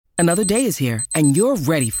Another day is here, and you're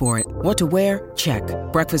ready for it. What to wear? Check.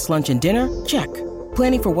 Breakfast, lunch, and dinner? Check.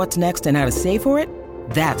 Planning for what's next and how to save for it?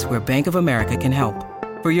 That's where Bank of America can help.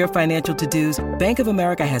 For your financial to-dos, Bank of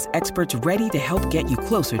America has experts ready to help get you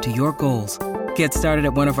closer to your goals. Get started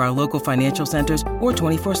at one of our local financial centers or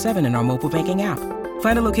 24/7 in our mobile banking app.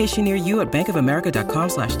 Find a location near you at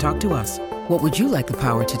bankofamerica.com/talktous. What would you like the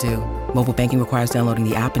power to do? Mobile banking requires downloading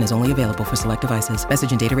the app and is only available for select devices.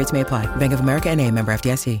 Message and data rates may apply. Bank of America N.A., member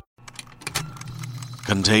FDIC.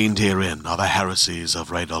 Contained herein are the heresies of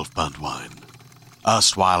Radolf Burntwine,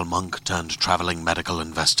 erstwhile monk turned traveling medical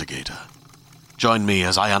investigator. Join me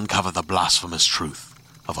as I uncover the blasphemous truth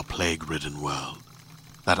of a plague-ridden world,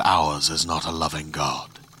 that ours is not a loving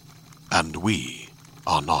God, and we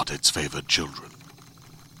are not its favored children.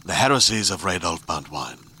 The heresies of Radolf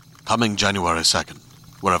Burntwine, coming January 2nd,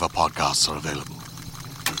 wherever podcasts are available.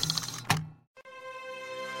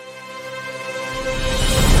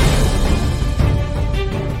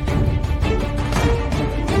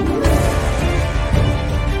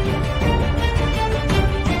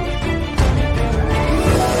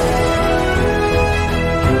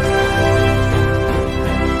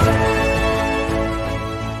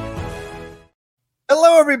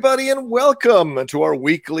 Hello, everybody, and welcome to our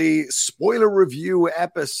weekly spoiler review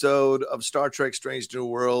episode of Star Trek Strange New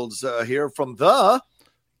Worlds, here from the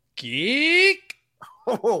Geek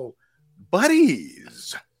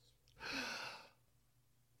Buddies.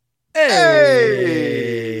 Hey.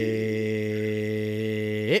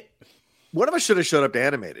 One of us should have showed up to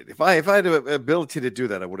animated. If I had the ability to do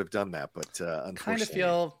that, I would have done that, but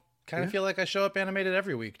unfortunately. Kind of feel like I show up animated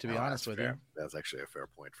every week, to be honest with you. That's actually a fair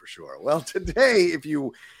point for sure. Well, today, if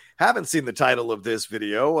you haven't seen the title of this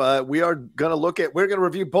video, we're going to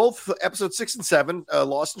review both episode 6 and 7,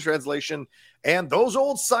 Lost in Translation, and Those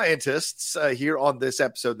Old Scientists here on this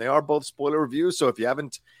episode. They are both spoiler reviews, so if you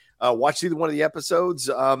haven't watched either one of the episodes,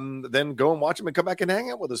 then go and watch them and come back and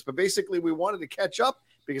hang out with us. But basically, we wanted to catch up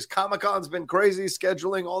because Comic-Con's been crazy,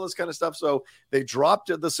 scheduling, all this kind of stuff. So they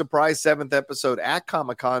dropped the surprise 7th episode at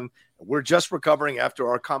Comic-Con. We're just recovering after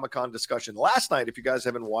our Comic-Con discussion last night. If you guys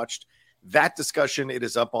haven't watched that discussion, it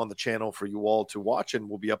is up on the channel for you all to watch, and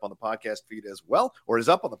will be up on the podcast feed as well, or is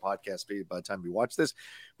up on the podcast feed by the time you watch this.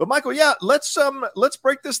 But Michael, let's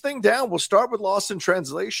break this thing down. We'll start with Lost in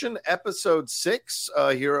Translation, episode 6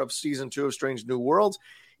 here of season 2 of Strange New Worlds.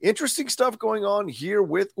 Interesting stuff going on here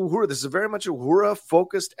with Uhura. This is very much a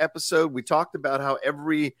Uhura-focused episode. We talked about how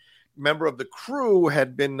every member of the crew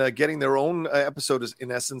had been getting their own episode, in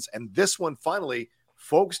essence, and this one finally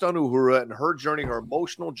focused on Uhura and her journey, her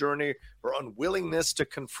emotional journey, her unwillingness to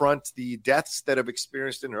confront the deaths that she's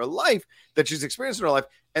experienced in her life,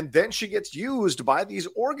 and then she gets used by these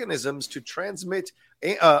organisms to transmit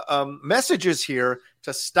messages here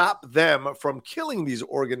to stop them from killing these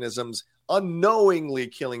organisms, unknowingly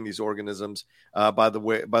killing these organisms by the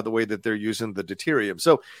way that they're using the deuterium.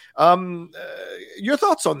 So your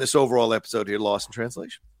thoughts on this overall episode here, Lost in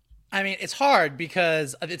Translation? I mean, it's hard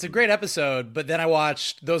because it's a great episode, but then I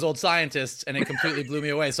watched Those Old Scientists and it completely blew me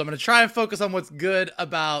away. So I'm going to try and focus on what's good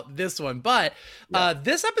about this one. But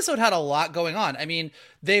this episode had a lot going on. I mean,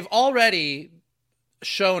 they've already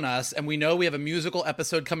shown us, and we know we have a musical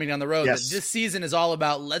episode coming down the road, that this season is all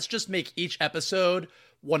about, let's just make each episode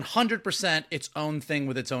 100% its own thing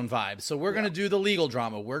with its own vibe. So we're going to do the legal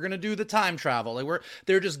drama. We're going to do the time travel.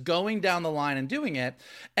 They're just going down the line and doing it.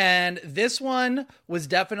 And this one was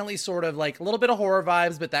definitely sort of like a little bit of horror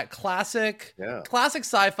vibes, but that classic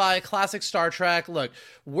sci-fi, classic Star Trek. Look,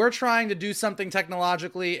 we're trying to do something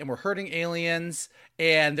technologically and we're hurting aliens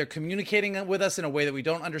and they're communicating with us in a way that we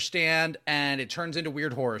don't understand, and it turns into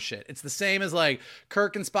weird horror shit. It's the same as like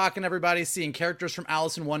Kirk and Spock and everybody seeing characters from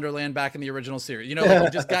Alice in Wonderland back in the original series. You know,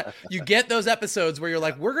 like you get those episodes where you're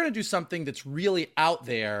like, we're going to do something that's really out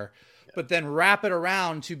there, but then wrap it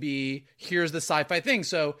around to be, here's the sci-fi thing.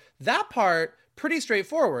 So that part, pretty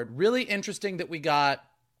straightforward. Really interesting that we got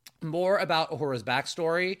more about Uhura's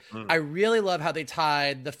backstory. I really love how they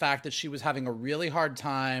tied the fact that she was having a really hard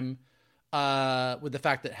time with the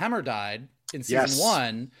fact that Hemmer died in season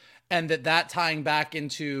 1, and that tying back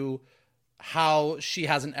into how she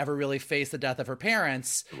hasn't ever really faced the death of her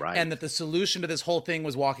parents, and that the solution to this whole thing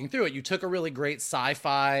was walking through it. You took a really great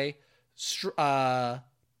sci-fi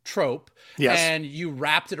trope, and you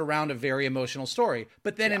wrapped it around a very emotional story.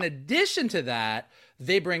 But then in addition to that,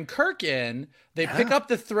 they bring Kirk in, they pick up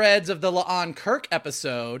the threads of the La'an Kirk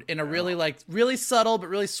episode in a really subtle, but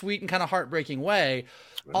really sweet and kind of heartbreaking way.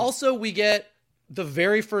 Also, we get the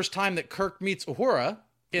very first time that Kirk meets Uhura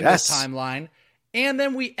in this timeline. And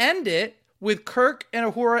then we end it with Kirk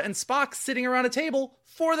and Uhura and Spock sitting around a table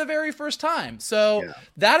for the very first time. So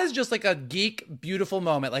that is just like a geek, beautiful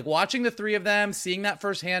moment. Like watching the three of them, seeing that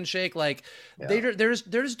first handshake, like they're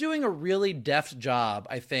just doing a really deft job,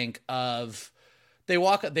 I think, of they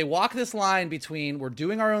walk this line between we're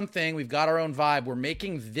doing our own thing, we've got our own vibe, we're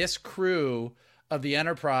making this crew of the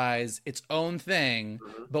Enterprise its own thing,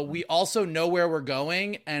 but we also know where we're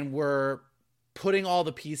going and we're putting all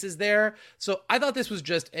the pieces there. So I thought this was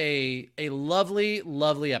just a lovely,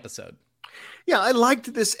 lovely episode. Yeah, I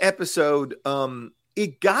liked this episode.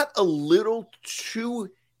 It got a little too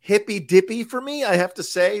hippy dippy for me, I have to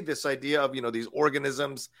say. This idea of, these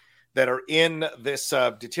organisms that are in this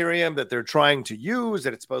deuterium that they're trying to use,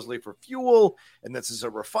 that it's supposedly for fuel, and this is a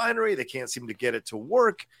refinery. They can't seem to get it to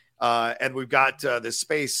work. And we've got this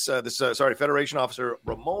Federation officer,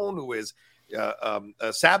 Ramon, who is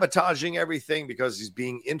sabotaging everything because he's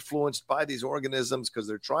being influenced by these organisms because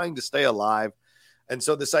they're trying to stay alive. And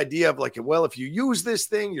so this idea of like, well, if you use this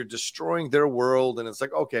thing, you're destroying their world. And it's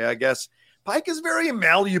like, okay, I guess Pike is very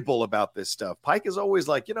malleable about this stuff. Pike is always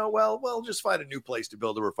like, we'll just find a new place to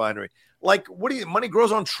build a refinery. Like, money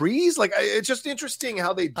grows on trees? Like, it's just interesting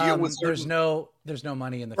how they deal with certain... There's no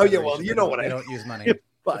money in the Federation. Oh, yeah, well, you know what I mean. They don't use money.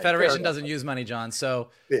 The Federation doesn't use money, John. So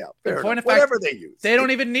the point of fact, whatever they use, they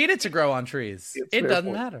don't even need it to grow on trees. It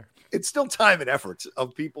doesn't matter. It's still time and effort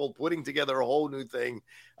of people putting together a whole new thing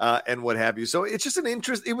and what have you. So it's just an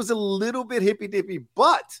interest. It was a little bit hippy dippy,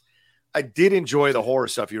 but I did enjoy the horror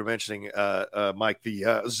stuff you were mentioning, Mike,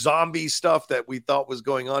 the zombie stuff that we thought was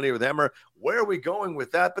going on here with Hemmer. Where are we going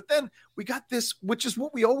with that? But then we got this, which is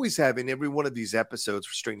what we always have in every one of these episodes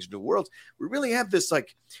for Strange New Worlds. We really have this,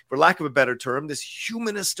 like, for lack of a better term, this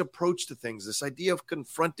humanist approach to things, this idea of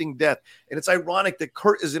confronting death. And it's ironic that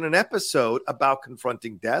Kurt is in an episode about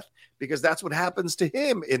confronting death because that's what happens to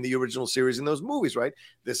him in the original series in those movies, right?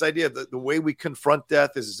 This idea that the way we confront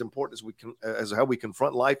death is as important as how we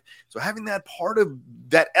confront life. So having that part of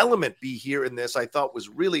that element be here in this, I thought was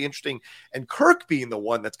really interesting. And Kirk being the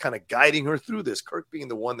one that's kind of guiding her through this, Kirk being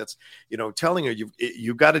the one that's, telling her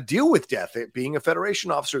you've got to deal with death. Being a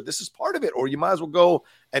Federation officer, this is part of it, or you might as well go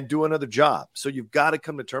and do another job. So you've got to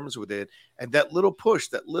come to terms with it. And that little push,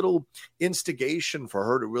 that little instigation for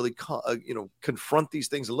her to really, confront these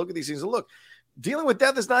things and look at these things and look, dealing with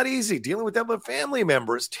death is not easy. Dealing with death with a family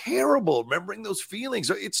member is terrible. Remembering those feelings,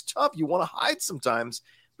 it's tough. You want to hide sometimes,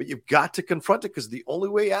 but you've got to confront it because the only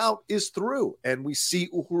way out is through. And we see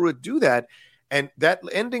Uhura do that. And that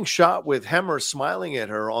ending shot with Hemmer smiling at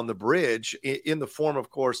her on the bridge in the form, of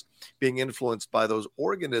course, being influenced by those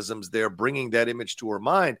organisms there, bringing that image to her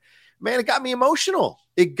mind. Man, it got me emotional.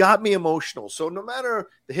 So no matter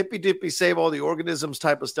the hippy dippy save all the organisms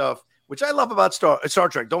type of stuff, which I love about Star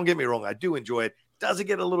Trek, don't get me wrong, I do enjoy it. Does it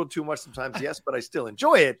get a little too much sometimes? Yes, but I still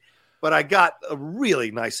enjoy it. But I got a really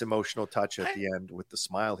nice emotional touch at the end with the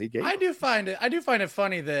smile he gave. I do find it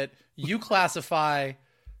funny that you classify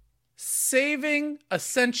saving a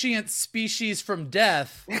sentient species from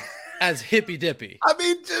death as hippy dippy. I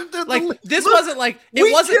mean, this wasn't like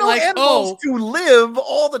it wasn't like to live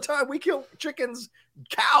all the time. We kill chickens,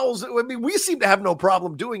 cows. I mean, we seem to have no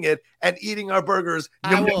problem doing it and eating our burgers.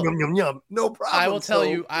 Yum, yum, yum. No problem. I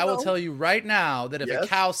will tell you right now that if a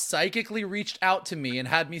cow psychically reached out to me and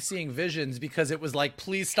had me seeing visions because it was like,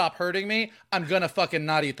 please stop hurting me, I'm gonna fucking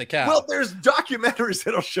not eat the cow. Well, there's documentaries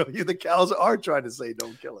that'll show you the cows are trying to say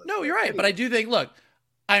don't kill it. No, you're right, but I do think. Look,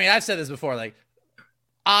 I mean, I've said this before. Like,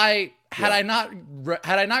 I not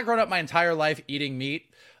grown up my entire life eating meat.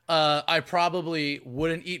 I probably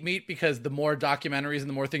wouldn't eat meat because the more documentaries and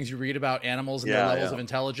the more things you read about animals and their levels of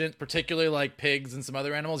intelligence, particularly like pigs and some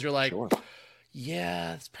other animals, you're like,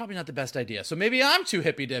 yeah, it's probably not the best idea. So maybe I'm too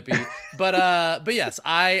hippy dippy, but yes,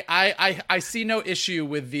 I see no issue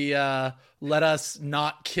with the let us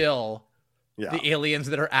not kill the aliens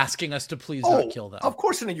that are asking us to please not kill them. Of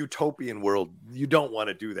course, in a utopian world, you don't want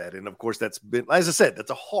to do that. And of course, that's been, as I said,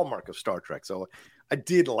 that's a hallmark of Star Trek. So I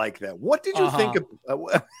did like that. What did you think of?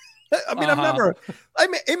 I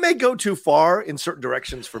mean, it may go too far in certain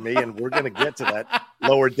directions for me, and we're going to get to that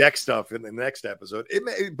lower deck stuff in the next episode. It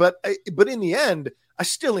may, but in the end, I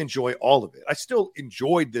still enjoy all of it. I still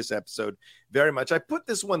enjoyed this episode very much. I put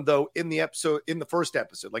this one though in the first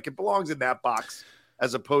episode, like it belongs in that box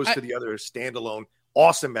as opposed to the other standalone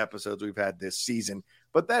awesome episodes we've had this season.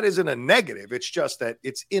 But that isn't a negative. It's just that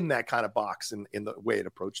it's in that kind of box in the way it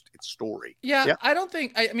approached its story. Yeah. I don't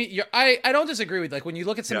think, I don't disagree with, like, when you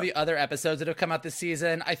look at some of the other episodes that have come out this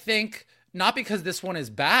season, I think Not because this one is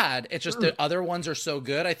bad. It's just the other ones are so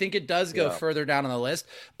good. I think it does go further down on the list.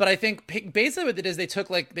 But I think basically what it is, they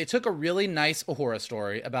took a really nice Uhura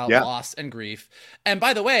story about loss and grief. And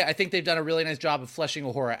by the way, I think they've done a really nice job of fleshing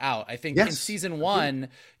Uhura out. I think in season 1,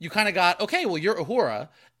 you kind of got, okay, well, you're Uhura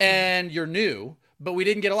and you're new. But we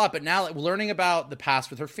didn't get a lot. But now, learning about the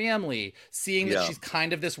past with her family, seeing that she's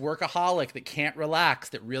kind of this workaholic that can't relax,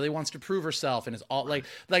 that really wants to prove herself, and is all like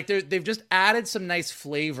they've just added some nice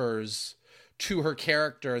flavors to her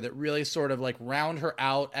character that really sort of like round her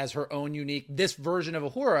out as her own unique, this version of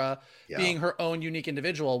Uhura being her own unique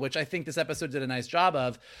individual, which I think this episode did a nice job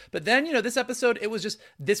of. But then, this episode,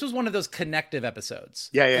 this was one of those connective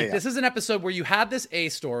episodes. This is an episode where you had this A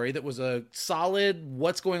story that was a solid,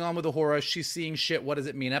 what's going on with Uhura? She's seeing shit. What does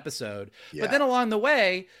it mean episode? Yeah. But then along the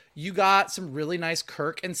way, you got some really nice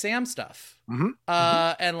Kirk and Sam stuff.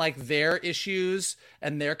 And like their issues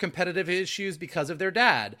and their competitive issues because of their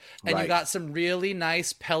dad. And you got some really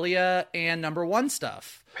nice Pelia and Number One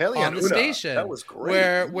stuff. Pelia on the station. That was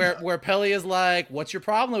great. Where Pelia's like, what's your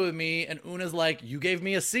problem with me? And Una's like, you gave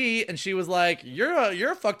me a C. And she was like,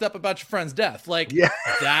 you're fucked up about your friend's death. Like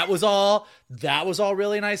that was all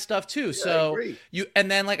really nice stuff too. So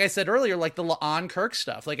and then, like I said earlier, like the La'an Kirk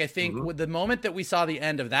stuff, like I think with the moment that we saw the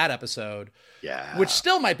end of that episode, which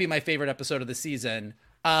still might be my favorite episode of the season,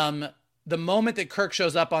 the moment that Kirk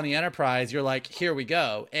shows up on the Enterprise, you're like, here we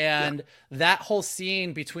go. And that whole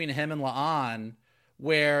scene between him and La'an,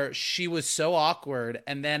 where she was so awkward,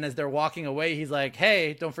 and then as they're walking away, he's like,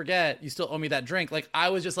 hey, don't forget, you still owe me that drink. Like, I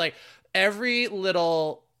was just like, every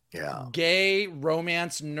little gay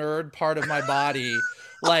romance nerd part of my body,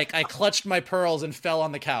 like, I clutched my pearls and fell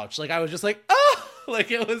on the couch. Like, I was just like, oh, like,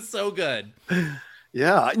 it was so good.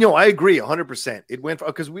 Yeah, no, I agree 100%. It went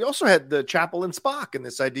because we also had the Chapel and Spock and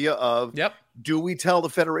this idea of, do we tell the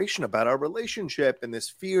Federation about our relationship, and this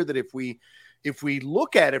fear that if we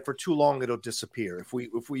look at it for too long, it'll disappear. If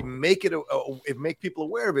we make it, make people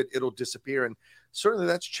aware of it, it'll disappear. And certainly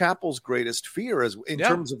that's Chapel's greatest fear in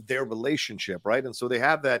terms of their relationship, right? And so they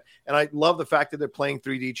have that. And I love the fact that they're playing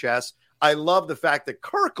 3D chess. I love the fact that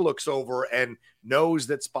Kirk looks over and knows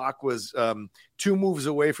that Spock was 2 moves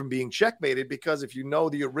away from being checkmated, because if you know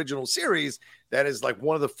the original series, that is like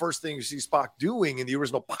one of the first things you see Spock doing in the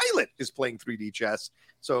original pilot is playing 3D chess.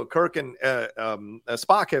 So Kirk and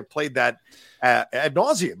Spock have played that ad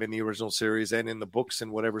nauseum in the original series and in the books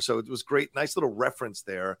and whatever. So it was great. Nice little reference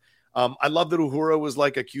there. I love that Uhura was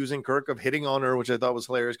like accusing Kirk of hitting on her, which I thought was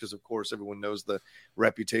hilarious because, of course, everyone knows the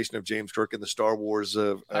reputation of James Kirk in the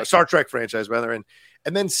Star Trek franchise, rather. And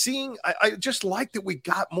then seeing, I just like that we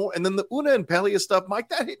got more. And then the Una and Pelia stuff, Mike,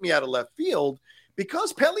 that hit me out of left field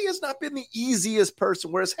because Pelia has not been the easiest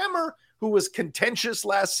person, whereas Hemmer, who was contentious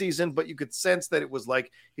last season, but you could sense that it was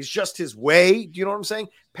like he's just his way. Do you know what I'm saying?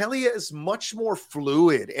 Pelia is much more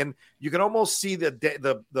fluid, and you can almost see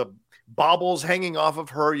the baubles hanging off of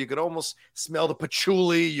her. You could almost smell the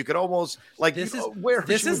patchouli. You could almost like this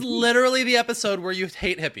is literally the episode where you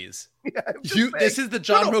hate hippies. This is the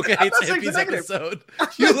John Roca hates hippies episode.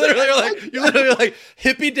 You literally are like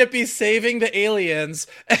hippy dippy saving the aliens,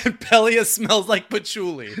 and Pelia smells like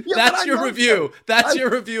patchouli. That's your review. That's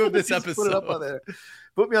your review of this episode. Put it up on there.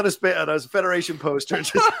 Put me on a Federation poster,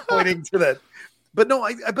 just pointing to that. But no,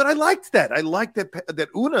 I liked that. I liked that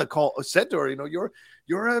Una said to her,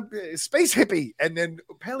 you're a space hippie. And then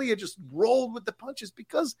Pelia just rolled with the punches,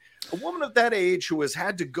 because a woman of that age who has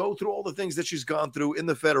had to go through all the things that she's gone through in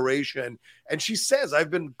the Federation, and she says,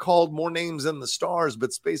 I've been called more names than the stars,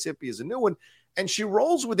 but space hippie is a new one. And she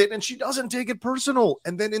rolls with it, and she doesn't take it personal.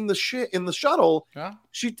 And then in the shuttle,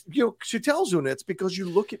 she tells Una, it's because you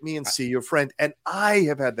look at me and see your friend. And I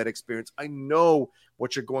have had that experience. I know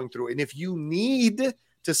what you're going through. And if you need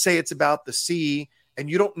to say it's about the sea, and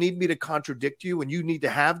you don't need me to contradict you, and you need to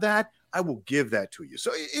have that, I will give that to you.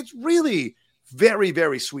 So it's really very,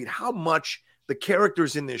 very sweet how much the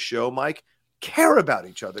characters in this show, Mike, care about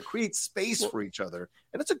each other, create space for each other.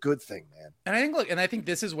 And it's a good thing, man. And I think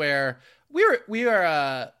this is where we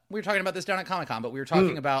were talking about this down at Comic-Con, but we were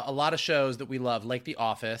talking about a lot of shows that we love, like The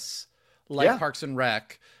Office, like Parks and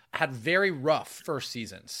Rec, had very rough first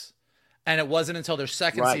seasons. And it wasn't until their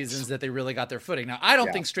second seasons that they really got their footing. Now, I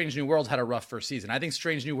don't think Strange New Worlds had a rough first season. I think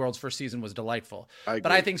Strange New Worlds' first season was delightful.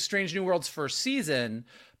 But I think Strange New Worlds' first season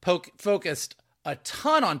focused a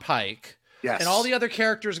ton on Pike. Yes. And all the other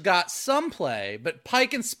characters got some play, but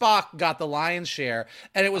Pike and Spock got the lion's share.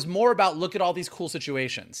 And it was more about, look at all these cool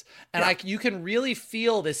situations. And you can really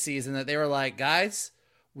feel this season that they were like, guys,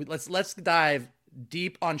 let's dive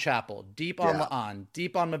deep on Chapel, deep on La'an,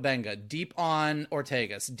 deep on Mabenga, deep on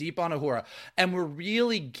Ortegas, deep on Uhura. And we're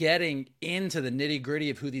really getting into the nitty gritty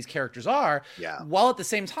of who these characters are, while at the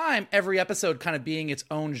same time, every episode kind of being its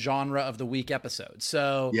own genre of the week episode.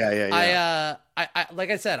 So I like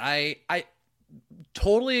I said, I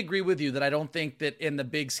totally agree with you that I don't think that in the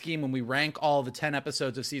big scheme, when we rank all the 10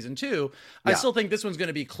 episodes of season 2, I still think this one's going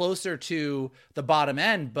to be closer to the bottom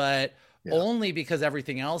end, but only because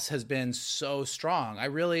everything else has been so strong. I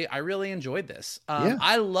really enjoyed this.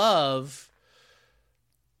 I love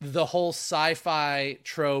the whole sci-fi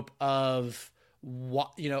trope of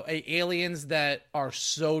aliens that are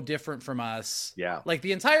so different from us. Like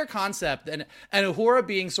the entire concept and Uhura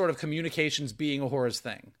being sort of communications being Uhura's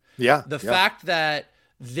thing. The fact that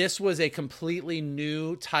this was a completely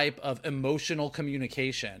new type of emotional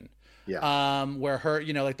communication. Where her,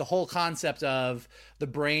 like the whole concept of the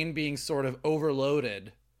brain being sort of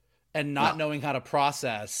overloaded and not knowing how to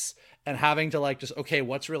process and having to like, just, okay,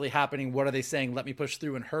 what's really happening? What are they saying? Let me push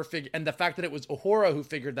through. And and the fact that it was Uhura who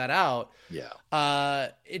figured that out.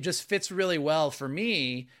 It just fits really well for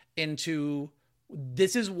me into,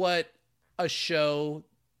 this is what a show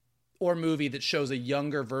or movie that shows a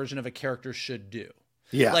younger version of a character should do.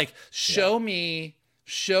 Like show me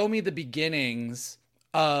the beginnings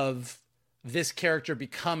of this character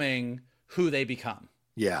becoming who they become.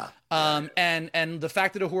 And the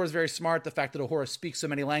fact that Uhura is very smart, the fact that Uhura speaks so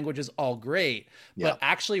many languages, all great. But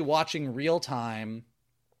actually watching real time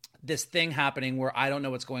this thing happening where I don't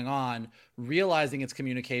know what's going on, realizing it's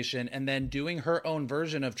communication, and then doing her own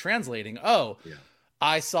version of translating.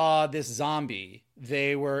 I saw this zombie.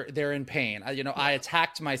 They're in pain. I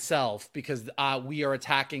attacked myself because we are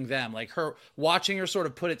attacking them. Like watching her sort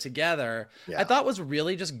of put it together, I thought was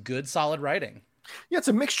really just good, solid writing. It's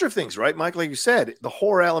a mixture of things, right, Mike? Like you said, the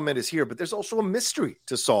horror element is here, but there's also a mystery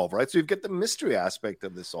to solve, right? So you've got the mystery aspect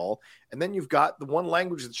of this all, and then you've got the one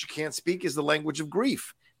language that she can't speak is the language of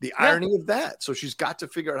grief. The irony of that. So she's got to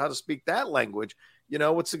figure out how to speak that language. I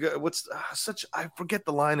forget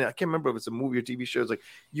the line. I can't remember if it's a movie or TV show. It's like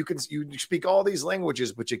you speak all these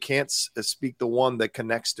languages, but you can't speak the one that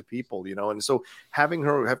connects to people, And so having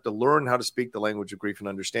her have to learn how to speak the language of grief and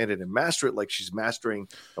understand it and master it, like she's mastering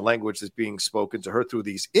the language that's being spoken to her through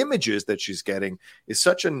these images that she's getting, is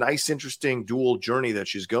such a nice, interesting dual journey that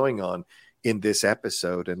she's going on in this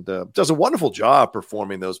episode, and does a wonderful job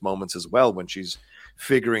performing those moments as well when she's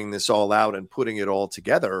figuring this all out and putting it all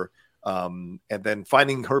together. And then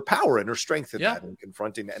finding her power and her strength in that and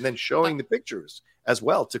confronting that, and then showing the pictures as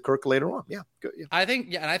well to Kirk later on. Good. I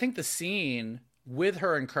think the scene with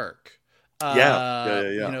her and Kirk,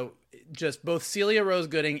 just both Celia Rose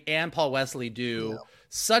Gooding and Paul Wesley do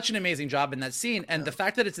such an amazing job in that scene. And the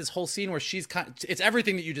fact that it's this whole scene where it's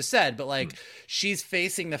everything that you just said, but like she's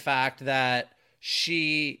facing the fact that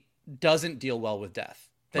she doesn't deal well with death.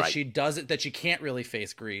 That she doesn't, that she can't really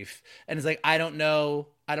face grief, and it's like, I don't know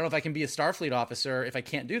if I can be a Starfleet officer if I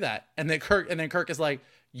can't do that. And then Kirk is like,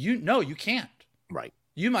 you can't. Right.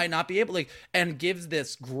 You might not be able to, and gives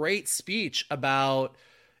this great speech about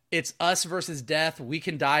it's us versus death. We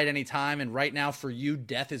can die at any time. And right now for you,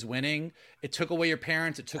 death is winning. It took away your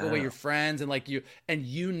parents. It took away your friends. And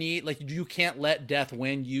you can't let death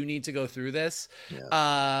win. You need to go through this.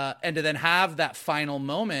 And to then have that final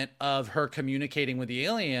moment of her communicating with the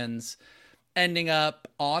aliens, ending up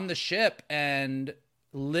on the ship and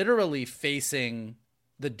literally facing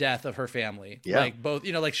the death of her family. Like both,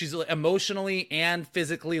 like she's emotionally and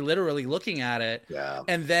physically, literally looking at it.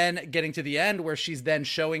 And then getting to the end where she's then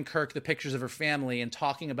showing Kirk the pictures of her family and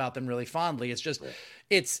talking about them really fondly. It's just,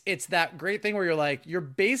 it's that great thing where you're like, you're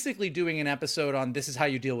basically doing an episode on this is how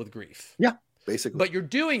you deal with grief. Basically. But you're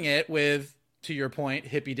doing it with, to your point,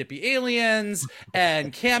 hippy dippy aliens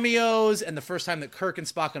and cameos and the first time that Kirk and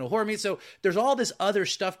Spock and Uhura meet. So there's all this other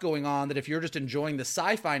stuff going on that if you're just enjoying the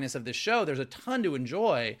sci-fi-ness of this show, there's a ton to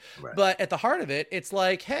enjoy. But at the heart of it, it's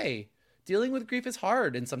like, hey, dealing with grief is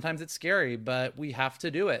hard and sometimes it's scary, but we have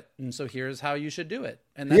to do it. And so here's how you should do it.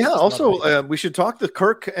 And that's also, we should talk the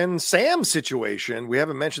Kirk and Sam situation. We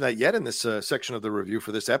haven't mentioned that yet in this section of the review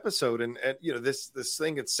for this episode. And this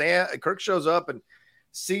thing that Kirk shows up and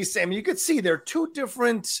see Sam, you could see they're two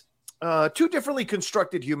differently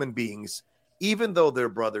constructed human beings, even though they're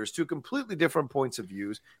brothers, two completely different points of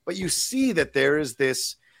views. But you see that there is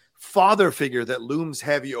this father figure that looms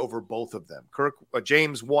heavy over both of them.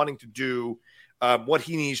 James wanting to do what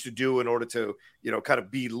he needs to do in order to, kind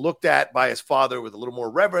of be looked at by his father with a little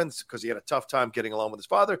more reverence because he had a tough time getting along with his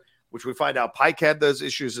father, which we find out Pike had those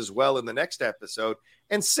issues as well in the next episode.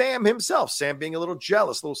 And Sam himself, being a little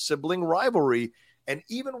jealous, a little sibling rivalry. And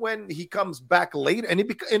even when he comes back later,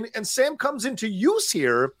 and Sam comes into use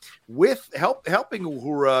here with helping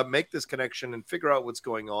Uhura make this connection and figure out what's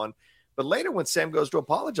going on. But later, when Sam goes to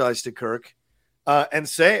apologize to Kirk and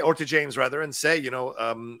say, or to James rather, and say,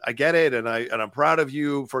 I get it, and I'm proud of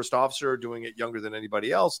you, first officer, doing it younger than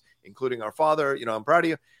anybody else, including our father. I'm proud of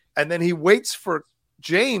you. And then he waits for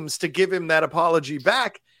James to give him that apology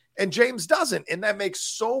back. And James doesn't. And that makes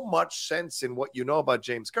so much sense in what you know about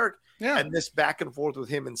James Kirk and this back and forth with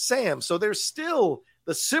him and Sam. So there's still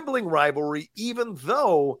the sibling rivalry, even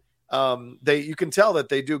though you can tell that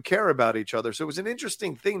they do care about each other. So it was an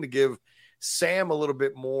interesting thing to give Sam a little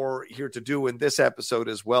bit more here to do in this episode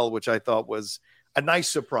as well, which I thought was a nice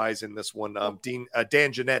surprise in this one.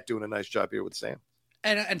 Dan Jeanette doing a nice job here with Sam.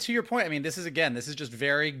 And to your point, I mean, this is just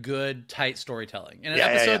very good, tight storytelling in an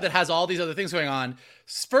episode that has all these other things going on.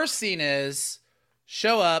 First scene is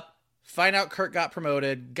show up, find out Kirk got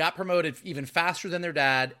promoted even faster than their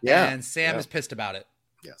dad, and Sam is pissed about it.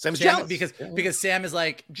 Yeah, Sam's jealous because Sam is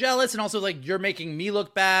like jealous, and also like you're making me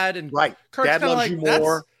look bad, and right. Kirk's Dad loves you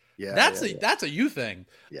more. That's a you thing.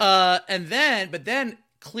 Yeah. But then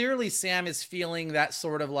clearly Sam is feeling that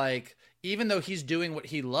sort of like, even though he's doing what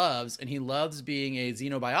he loves and he loves being a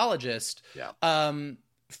xenobiologist,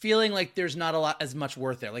 feeling like there's not a lot as much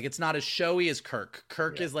worth there. Like it's not as showy as Kirk.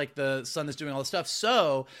 Kirk is like the son that's doing all the stuff.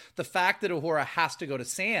 So the fact that Uhura has to go to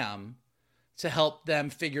Sam to help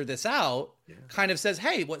them figure this out kind of says,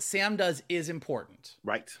 hey, what Sam does is important.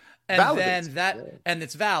 Right. And validates. And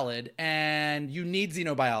it's valid, and you need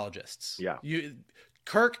xenobiologists. Yeah.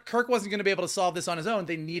 Kirk wasn't going to be able to solve this on his own.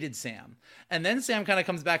 They needed Sam. And then Sam kind of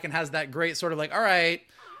comes back and has that great sort of like, all right,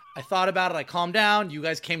 I thought about it. I calmed down. You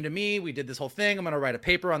guys came to me. We did this whole thing. I'm going to write a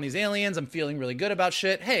paper on these aliens. I'm feeling really good about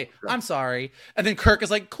shit. Hey, I'm sorry. And then Kirk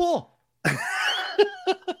is like, cool.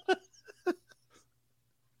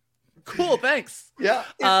 Cool, thanks. Yeah.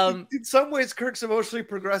 In some ways, Kirk's emotionally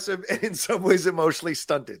progressive, and in some ways, emotionally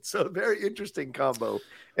stunted. So very interesting combo.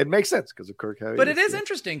 It makes sense because of Kirk. But it is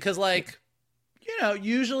interesting because, like,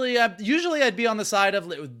 usually I'd be on the side of,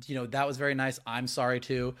 that was very nice. I'm sorry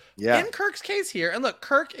too. Yeah. In Kirk's case here, and look,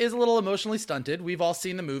 Kirk is a little emotionally stunted. We've all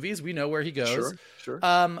seen the movies. We know where he goes. Sure.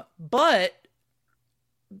 But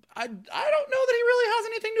I don't know that he really has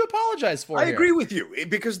anything to apologize for. I agree with you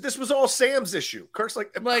because this was all Sam's issue. Kirk's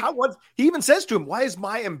like he even says to him, "Why does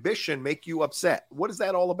my ambition make you upset? What is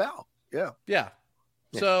that all about?" Yeah.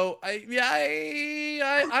 So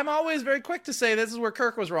I'm always very quick to say this is where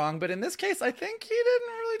Kirk was wrong, but in this case, I think he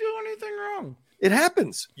didn't really do anything wrong. It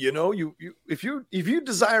happens, you if you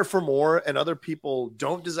desire for more and other people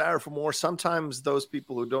don't desire for more, sometimes those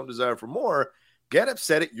people who don't desire for more get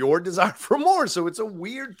upset at your desire for more. So it's a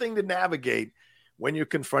weird thing to navigate when you're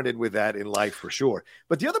confronted with that in life, for sure.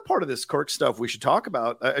 But the other part of this Kirk stuff we should talk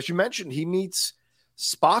about, as you mentioned, he meets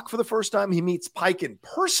Spock for the first time. He meets Pike in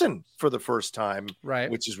person for the first time,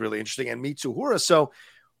 right? Which is really interesting, and meets Uhura. So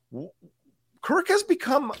Kirk has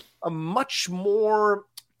become a much more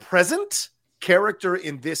present character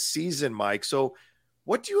in this season, Mike. So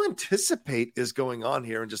what do you anticipate is going on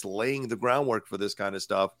here and just laying the groundwork for this kind of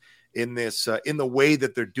stuff in this, in the way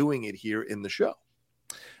that they're doing it here in the show?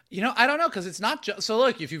 I don't know, because it's not just, so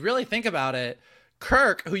look, if you really think about it,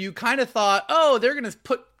 Kirk, who you kind of thought, they're going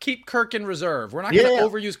to keep Kirk in reserve. We're not going to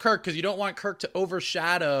overuse Kirk because you don't want Kirk to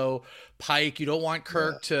overshadow Pike. You don't want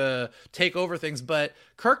Kirk to take over things. But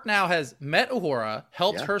Kirk now has met Uhura,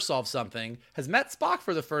 helped her solve something, has met Spock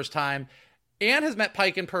for the first time, and has met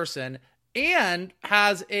Pike in person, and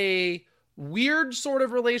has a weird sort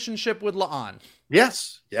of relationship with La'an.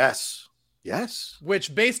 Yes.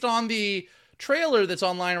 Which, based on the trailer that's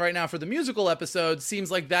online right now for the musical episode,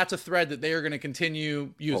 seems like that's a thread that they are going to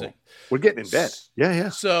continue using. We're getting in bed. Yeah.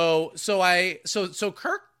 So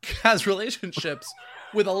Kirk has relationships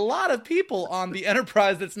with a lot of people on the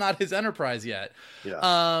Enterprise that's not his Enterprise yet.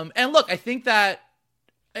 Yeah. And look, I think that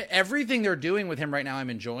everything they're doing with him right now, I'm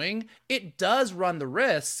enjoying. It does run the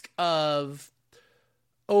risk of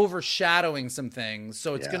overshadowing some things.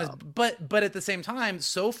 So it's gonna, but at the same time,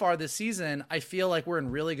 so far this season, I feel like we're in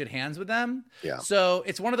really good hands with them. Yeah. So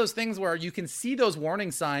it's one of those things where you can see those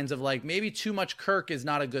warning signs of like, maybe too much Kirk is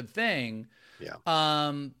not a good thing. Yeah.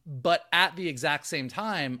 But at the exact same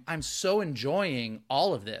time, I'm so enjoying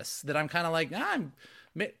all of this that I'm kind of like,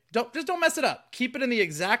 don't mess it up. Keep it in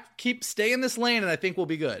the stay in this lane, and I think we'll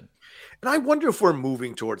be good. And I wonder if we're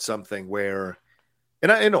moving towards something where,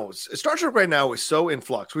 and I know Star Trek right now is so in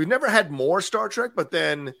flux. We've never had more Star Trek, but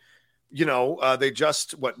then, they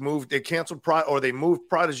just they canceled they moved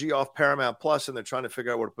Prodigy off Paramount Plus, and they're trying to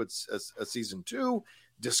figure out where to put a season 2.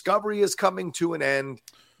 Discovery is coming to an end.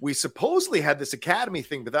 We supposedly had this Academy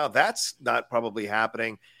thing, but now that's not probably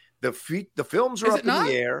happening. The films are up in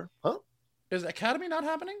the air. Huh? Is Academy not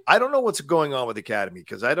happening? I don't know what's going on with Academy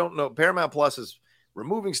because I don't know. Paramount Plus is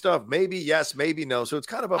removing stuff. Maybe yes, maybe no. So it's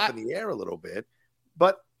kind of up in the air a little bit.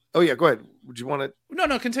 But oh yeah, go ahead. Would you want to?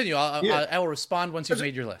 No, continue. I will respond once you've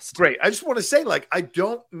made your list. Great. I just want to say, like, I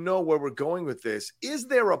don't know where we're going with this. Is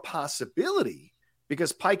there a possibility?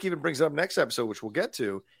 Because Pike even brings it up next episode, which we'll get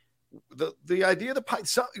to. The idea of the Pike.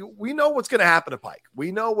 So we know what's going to happen to Pike.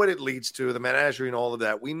 We know what it leads to, the menagerie and all of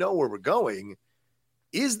that. We know where we're going.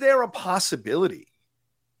 Is there a possibility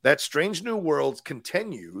that Strange New Worlds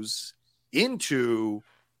continues into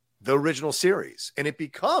the original series and it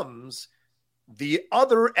becomes the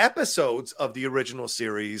other episodes of the original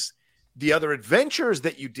series, the other adventures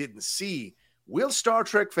that you didn't see? Will Star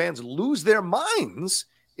Trek fans lose their minds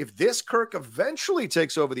if this Kirk eventually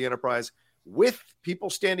takes over the Enterprise with people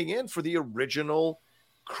standing in for the original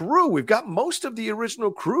crew? We've got most of the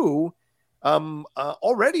original crew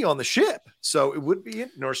already on the ship. So it would be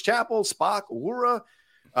Nurse Chapel, Spock, Uhura.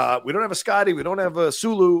 We don't have a Scotty. We don't have a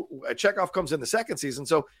Sulu. Chekhov comes in the second season.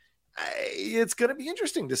 So it's going to be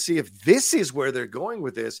interesting to see if this is where they're going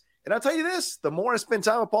with this. And I'll tell you this, the more I spend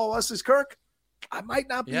time with Paul Wesley's Kirk, I might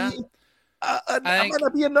not be, I might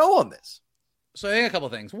not be a no on this. So I think a couple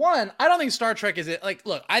of things. One, I don't think Star Trek is it. Like,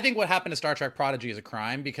 look, I think what happened to Star Trek Prodigy is a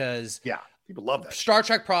crime because people love that. Star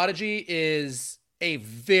Trek Prodigy is a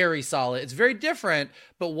very solid. It's very different,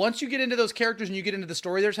 but once you get into those characters and you get into the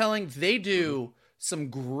story they're telling, they do some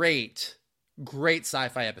great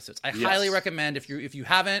sci-fi episodes. I highly recommend if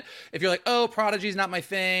you're like, oh, Prodigy's not my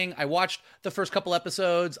thing. I watched the first couple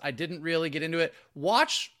episodes. I didn't really get into it.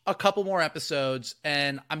 Watch a couple more episodes,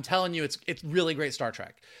 and I'm telling you, it's really great Star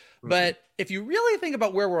Trek. But if you really think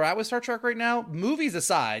about where we're at with Star Trek right now, movies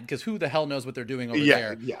aside, because who the hell knows what they're doing over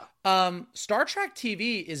there? Star Trek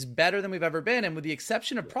TV is better than we've ever been. And with the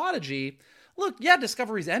exception of Prodigy, look,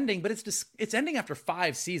 Discovery's ending, but it's ending after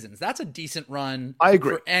 5 seasons. That's a decent run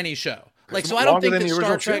for any show. Like, so I don't think that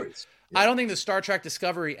Star Trek, I don't think the Star Trek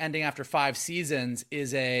Discovery ending after 5 seasons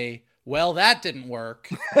is well, that didn't work.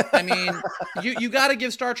 I mean, you got to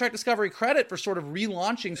give Star Trek Discovery credit for sort of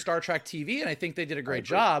relaunching Star Trek TV, and I think they did a great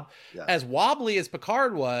job. Yeah. As wobbly as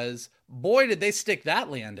Picard was, boy, did they stick that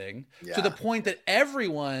landing to the point that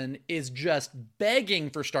everyone is just begging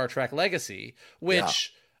for Star Trek Legacy,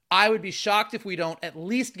 which I would be shocked if we don't at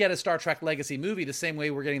least get a Star Trek Legacy movie the same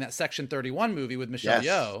way we're getting that Section 31 movie with Michelle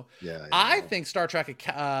Yeoh. I think Star Trek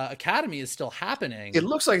Academy is still happening. It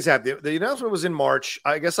looks like it's happening. The announcement was in March.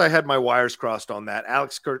 I guess I had my wires crossed on that.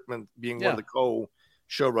 Alex Kurtzman being one of the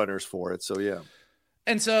co-showrunners for it. So,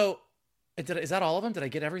 And so, is that all of them? Did I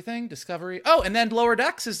get everything? Discovery? Oh, and then Lower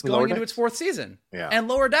Decks is going into its 4th season. Yeah. And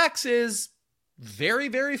Lower Decks is very,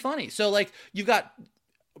 very funny. So, like, you've got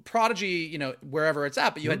Prodigy, wherever it's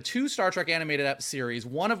at, but you had 2 Star Trek animated series,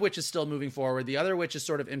 one of which is still moving forward, the other which is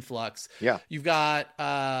sort of in flux. Yeah. You've got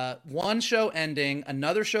one show ending,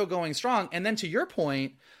 another show going strong. And then to your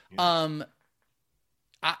point, I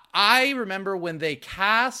remember when they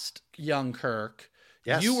cast young Kirk,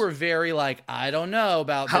 you were very like, I don't know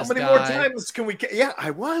about how this many guy. more times can we get? Yeah, I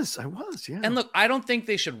was. Yeah. And look, I don't think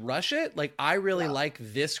they should rush it. Like, I really like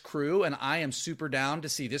this crew, and I am super down to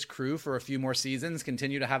see this crew for a few more seasons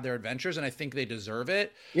continue to have their adventures, and I think they deserve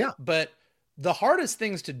it. Yeah. But the hardest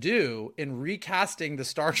things to do in recasting the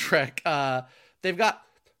Star Trek, they've got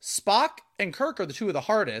Spock and Kirk are the 2 of the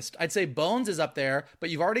hardest. I'd say Bones is up there, but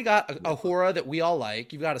you've already got a Uhura that we all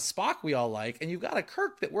like. You've got a Spock we all like, and you've got a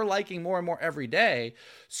Kirk that we're liking more and more every day.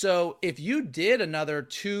 So if you did another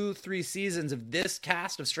 2-3 seasons of this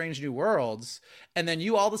cast of Strange New Worlds, and then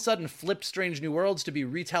you all of a sudden flipped Strange New Worlds to be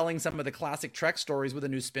retelling some of the classic Trek stories with a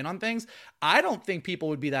new spin on things, I don't think people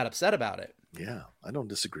would be that upset about it. Yeah, I don't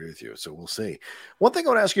disagree with you. So we'll see. One thing I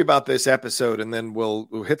want to ask you about this episode, and then we'll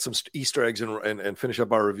hit some Easter eggs and finish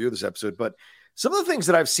up our review of this episode. But some of the things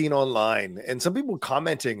that I've seen online and some people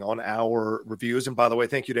commenting on our reviews. And by the way,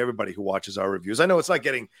 thank you to everybody who watches our reviews. I know it's not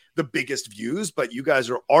getting the biggest views, but you guys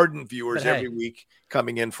are ardent viewers every week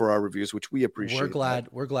coming in for our reviews, which we appreciate.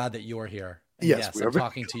 We're glad that you're here. And yes, I'm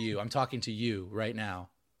talking to you. I'm talking to you right now.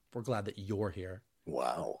 We're glad that you're here.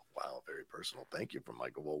 Wow. Very personal. Thank you from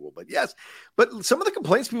Michael Vogel. But yes, but some of the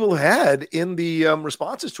complaints people had in the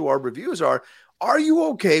responses to our reviews are you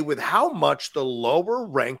okay with how much the lower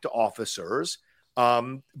ranked officers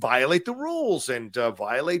violate the rules and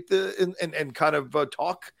violate and kind of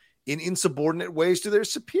talk in insubordinate ways to their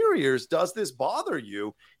superiors? Does this bother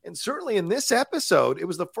you? And certainly in this episode, it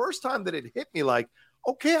was the first time that it hit me like,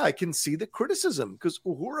 okay, I can see the criticism, because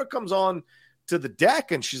Uhura comes on to the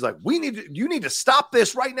deck, and she's like, you need to stop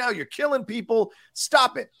this right now. You're killing people.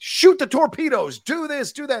 Stop it. Shoot the torpedoes. Do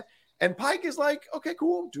this, do that. And Pike is like, okay,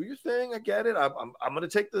 cool. Do your thing. I get it. I'm going to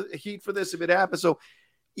take the heat for this if it happens. So,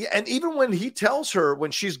 yeah. And even when he tells her, when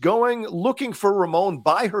she's going looking for Ramon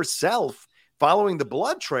by herself, following the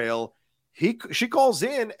blood trail, she calls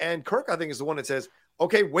in, and Kirk, I think, is the one that says,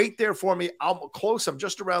 okay, wait there for me. I'm close. I'm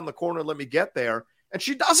just around the corner. Let me get there. And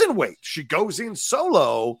she doesn't wait. She goes in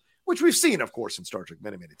solo, which we've seen, of course, in Star Trek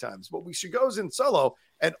many, many times. But she goes in solo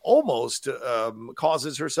and almost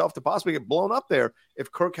causes herself to possibly get blown up there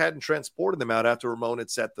if Kirk hadn't transported them out after Ramon had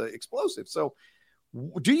set the explosive. So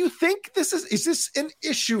do you think is this an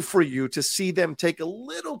issue for you to see them take a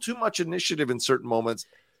little too much initiative in certain moments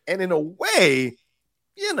and in a way,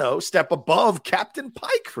 step above Captain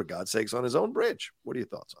Pike, for God's sakes, on his own bridge? What are your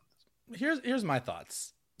thoughts on this? Here's my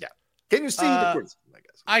thoughts. Yeah. Can you see the criticism, I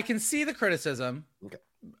guess? I can see the criticism. Okay.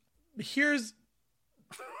 Here's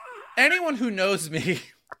anyone who knows me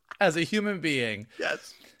as a human being.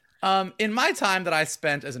 Yes. In my time that I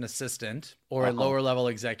spent as an assistant or a lower level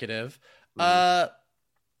executive, I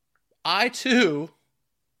too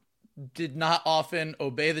did not often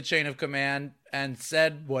obey the chain of command and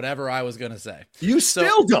said whatever I was going to say. You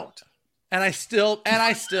still don't. And I still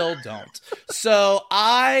don't. So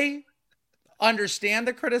I understand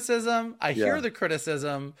the criticism. I hear the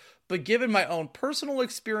criticism, but given my own personal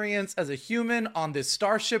experience as a human on this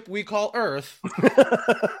starship we call Earth,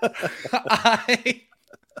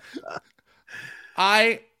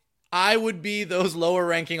 I would be those lower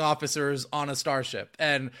ranking officers on a starship.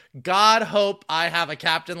 And God hope I have a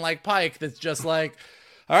captain like Pike that's just like,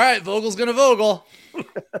 all right, Vogel's going to Vogel.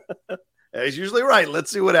 He's usually right. Let's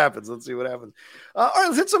see what happens. All right,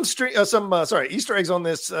 let's hit some Easter eggs on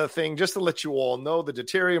this thing, just to let you all know. The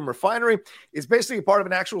deuterium refinery is basically part of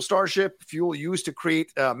an actual starship, fuel used to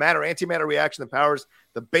create matter-antimatter reaction that powers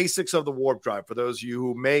the basics of the warp drive. For those of you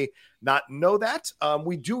who may not know that,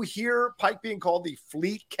 we do hear Pike being called the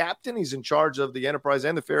fleet captain. He's in charge of the Enterprise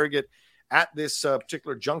and the Farragut at this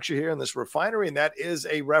particular juncture here in this refinery, and that is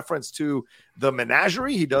a reference to the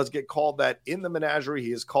menagerie. He does get called that in the menagerie.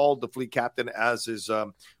 He is called the fleet captain as his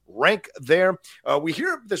rank there. We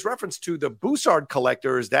hear this reference to the Bussard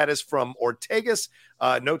collectors. That is from Ortegas.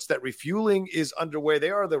 Notes that refueling is underway.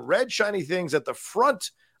 They are the red shiny things at the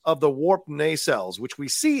front of the warp nacelles, which we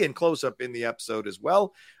see in close-up in the episode as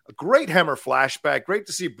well. A great Hemmer flashback. Great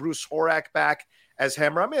to see Bruce Horak back as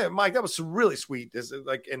Hemmer. I mean, Mike, that was really sweet. It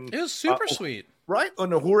was super sweet. Right? On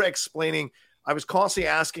Uhura explaining, I was constantly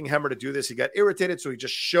asking Hemmer to do this. He got irritated, so he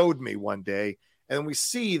just showed me one day. And we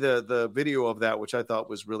see the video of that, which I thought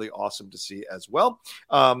was really awesome to see as well.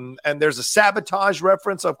 And there's a sabotage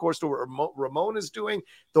reference, of course, to what Ramon is doing.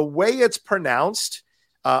 The way it's pronounced,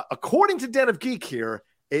 according to Den of Geek here,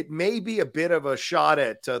 it may be a bit of a shot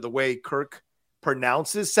at the way Kirk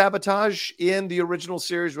pronounces sabotage in the original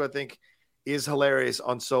series, which I think is hilarious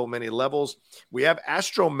on so many levels. We have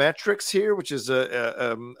astrometrics here, which is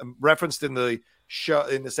referenced in the show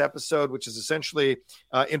in this episode, which is essentially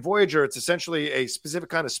in Voyager. It's essentially a specific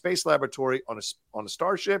kind of space laboratory on a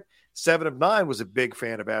starship. 7 of 9 was a big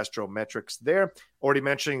fan of astrometrics there. Already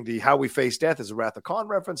mentioning the How We Face Death is a Wrath of Khan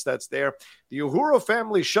reference. That's there. The Uhura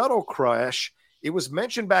family shuttle crash. It was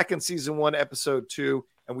mentioned back in season 1, episode 2,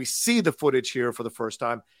 and we see the footage here for the first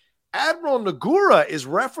time. Admiral Nagura is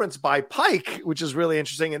referenced by Pike, which is really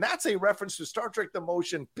interesting, and that's a reference to Star Trek The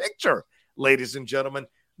Motion Picture, ladies and gentlemen.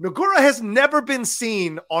 Nagura has never been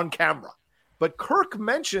seen on camera, but Kirk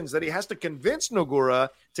mentions that he has to convince Nagura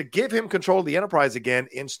to give him control of the Enterprise again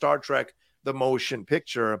in Star Trek The Motion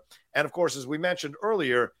Picture. And, of course, as we mentioned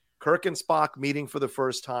earlier, Kirk and Spock meeting for the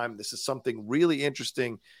first time. This is something really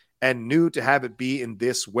interesting and new to have it be in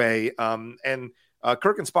this way.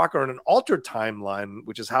 Kirk and Spock are in an altered timeline,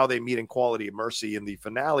 which is how they meet in Quality of Mercy in the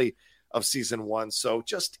finale of season 1. So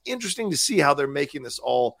just interesting to see how they're making this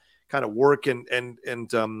all kind of work and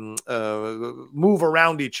move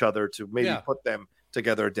around each other to maybe put them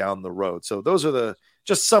together down the road. So those are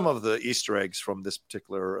just some of the Easter eggs from this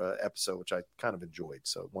particular episode, which I kind of enjoyed.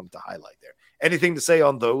 So wanted to highlight there. Anything to say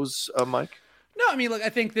on those, Mike? No, I mean, look, I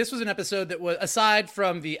think this was an episode that was, aside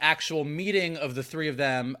from the actual meeting of the three of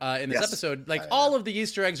them in this episode, like all of the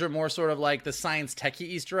Easter eggs are more sort of like the science techie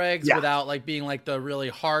Easter eggs without like being like the really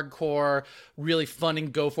hardcore, really fun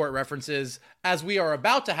and go for it references as we are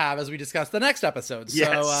about to have as we discuss the next episode. So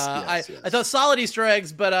I thought solid Easter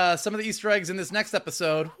eggs, but some of the Easter eggs in this next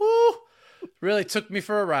episode, really took me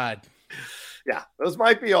for a ride. Yeah, those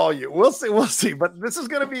might be all you. We'll see. We'll see. But this is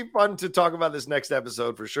going to be fun to talk about this next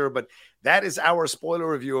episode for sure. But that is our spoiler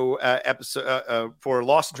review episode for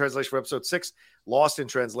Lost in Translation for episode 6, Lost in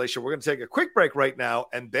Translation. We're going to take a quick break right now,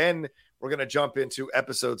 and then we're going to jump into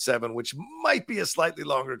episode 7, which might be a slightly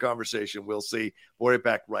longer conversation. We'll see. We'll be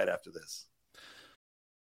back right after this.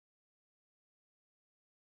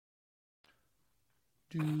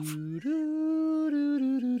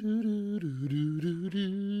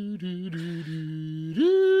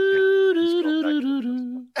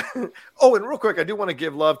 Oh, and real quick, I do want to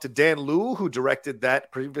give love to Dan Liu, who directed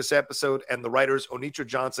that previous episode, and the writers Onitra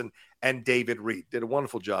Johnson and David Reed did a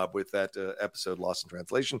wonderful job with that episode, Lost in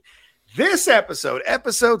Translation. This episode,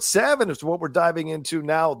 episode 7, is what we're diving into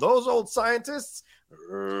now. Those old scientists.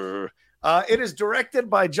 It is directed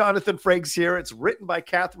by Jonathan Frakes here. It's written by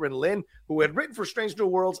Catherine Lin, who had written for Strange New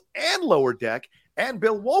Worlds and Lower Deck, and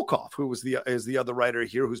Bill Wolkoff, who is the other writer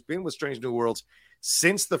here, who's been with Strange New Worlds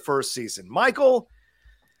since the first season. Michael,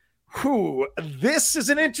 this is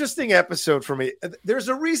an interesting episode for me. There's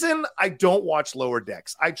a reason I don't watch Lower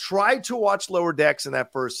Decks. I tried to watch Lower Decks in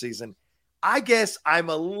that first season. I guess I'm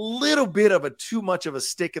a little bit of too much of a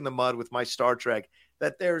stick in the mud with my Star Trek,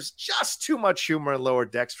 that there's just too much humor in Lower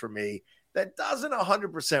Decks for me that doesn't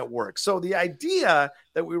 100% work. So the idea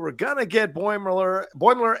that we were going to get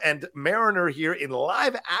Boimler and Mariner here in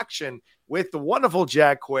live action with the wonderful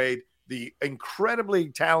Jack Quaid, the incredibly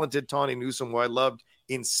talented Tawny Newsome, who I loved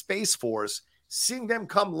in Space Force, seeing them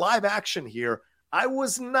come live action here, I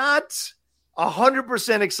was not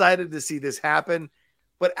 100% excited to see this happen.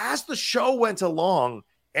 But as the show went along,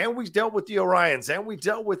 and we dealt with the Orions, and we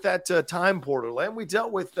dealt with that time portal, and we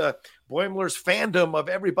dealt with Boimler's fandom of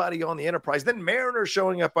everybody on the Enterprise, then Mariner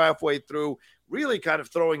showing up halfway through, really kind of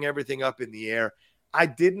throwing everything up in the air. I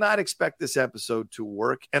did not expect this episode to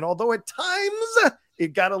work. And although at times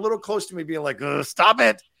it got a little close to me being like, stop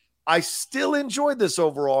it, I still enjoyed this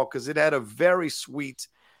overall because it had a very sweet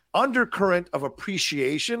undercurrent of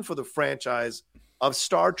appreciation for the franchise of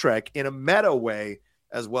Star Trek in a meta way,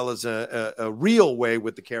 as well as a real way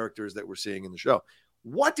with the characters that we're seeing in the show.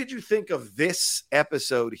 What did you think of this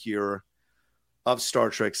episode here of Star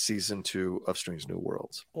Trek Season 2 of Strange New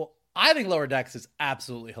Worlds? Well, I think Lower Decks is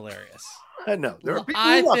absolutely hilarious. I know.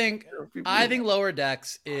 I think Lower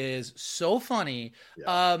Decks is so funny.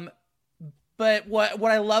 Yeah. But what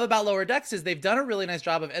I love about Lower Decks is they've done a really nice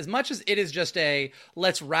job of, as much as it is just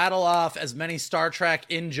let's rattle off as many Star Trek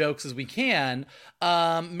in jokes as we can.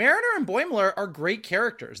 Mariner and Boimler are great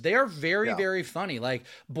characters. They are very, very funny. Like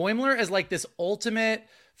Boimler is like this ultimate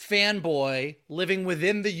fanboy living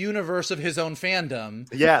within the universe of his own fandom.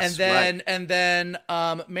 Yes. And then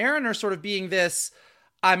Mariner sort of being this,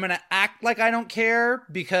 I'm going to act like I don't care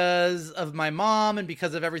because of my mom and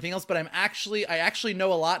because of everything else, but I actually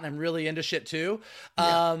know a lot and I'm really into shit too.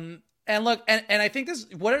 Yeah. And look, and I think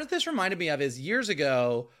what this reminded me of is years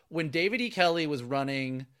ago when David E. Kelley was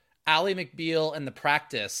running Ally McBeal and The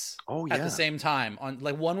Practice at the same time.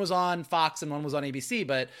 One was on Fox and one was on ABC,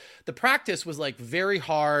 but The Practice was like very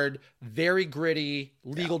hard, very gritty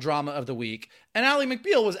legal drama of the week. And Ally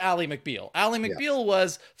McBeal was Ally McBeal. Ally McBeal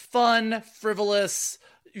was fun, frivolous.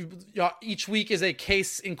 Each week is a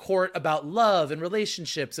case in court about love and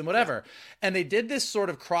relationships and whatever. And they did this sort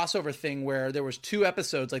of crossover thing where there was 2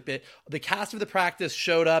 episodes, like the cast of The Practice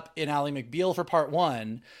showed up in Ally McBeal for part 1.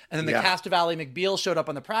 And then the cast of Ally McBeal showed up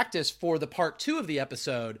on The Practice for the part 2 of the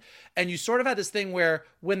episode. And you sort of had this thing where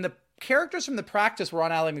when the characters from The Practice were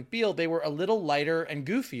on Ally McBeal, they were a little lighter and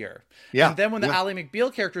goofier. Yeah. And then when the Ally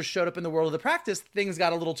McBeal characters showed up in the world of The Practice, things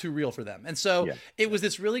got a little too real for them. And so it was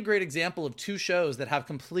this really great example of 2 shows that have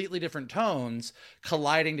completely different tones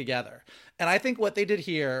colliding together. And I think what they did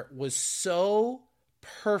here was so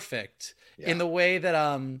perfect in the way that,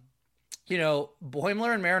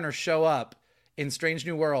 Boimler and Mariner show up in Strange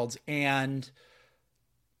New Worlds and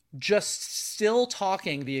just still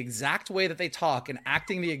talking the exact way that they talk and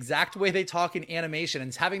acting the exact way they talk in animation,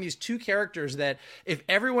 and having these 2 characters that if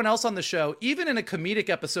everyone else on the show, even in a comedic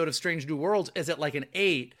episode of Strange New Worlds, is at like an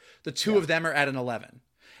 8, the 2 of them are at an 11.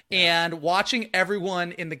 And watching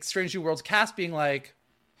everyone in the Strange New Worlds cast being like,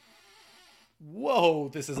 whoa,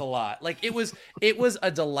 this is a lot. Like it was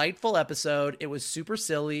a delightful episode. It was super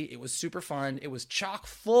silly. It was super fun. It was chock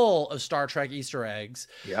full of Star Trek Easter eggs.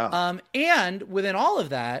 Yeah. And within all of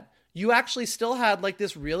that, you actually still had like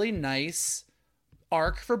this really nice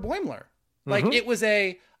arc for Boimler. Like it was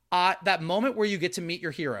that moment where you get to meet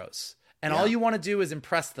your heroes and all you want to do is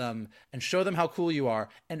impress them and show them how cool you are.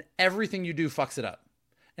 And everything you do fucks it up.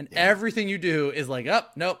 And everything you do is like, oh,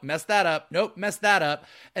 nope, mess that up. Nope, mess that up.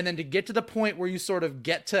 And then to get to the point where you sort of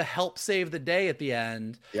get to help save the day at the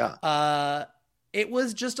end. It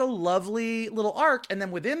was just a lovely little arc. And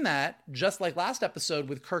then within that, just like last episode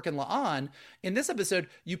with Kirk and La'an, in this episode,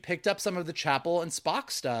 you picked up some of the Chapel and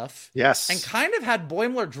Spock stuff. Yes. And kind of had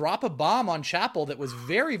Boimler drop a bomb on Chapel that was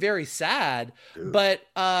very, very sad. Dude. But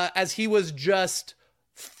as he was just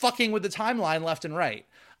fucking with the timeline left and right.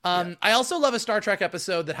 I also love a Star Trek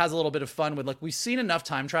episode that has a little bit of fun with, like, we've seen enough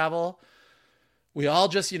time travel. We all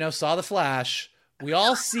just, saw the Flash. We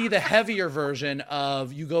all see the heavier version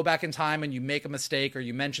of you go back in time and you make a mistake or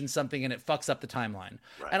you mention something and it fucks up the timeline.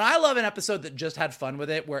 Right. And I love an episode that just had fun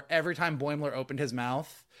with it, where every time Boimler opened his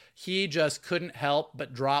mouth, he just couldn't help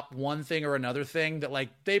but drop one thing or another thing that, like,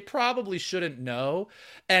 they probably shouldn't know.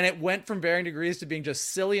 And it went from varying degrees to being just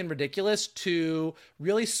silly and ridiculous to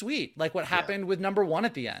really sweet, like what happened with number 1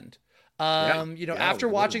 at the end. After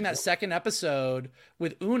watching that second episode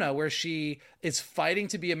with Una, where she is fighting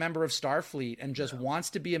to be a member of Starfleet and just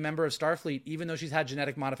wants to be a member of Starfleet, even though she's had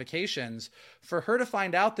genetic modifications, for her to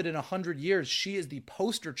find out that in 100 years, she is the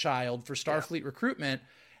poster child for Starfleet recruitment.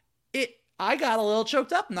 I got a little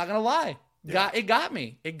choked up. I'm not going to lie. It got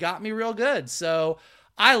me. It got me real good. So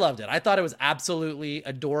I loved it. I thought it was absolutely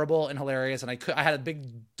adorable and hilarious. And I had a big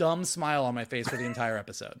dumb smile on my face for the entire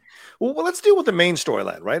episode. Well, let's deal with the main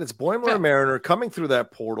storyline, right? It's Boimler and Mariner coming through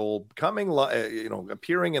that portal,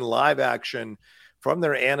 appearing in live action from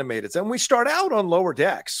their animated. And we start out on Lower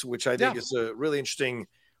Decks, which I think is a really interesting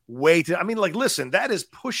way to, listen, that is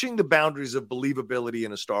pushing the boundaries of believability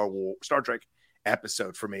in a Star Trek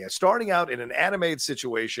episode for me. Starting out in an animated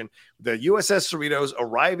situation, the USS Cerritos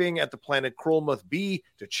arriving at the planet Krulmuth B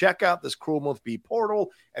to check out this Krulmuth B portal,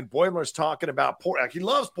 and Boimler's talking about he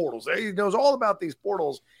loves portals. He knows all about these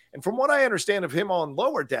portals. And from what I understand of him on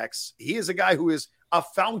Lower Decks, he is a guy who is a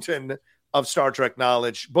fountain of Star Trek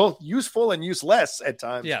knowledge, both useful and useless at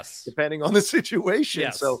times, depending on the situation.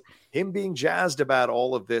 Yes. So him being jazzed about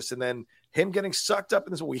all of this, and then him getting sucked up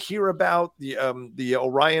in this. We hear about the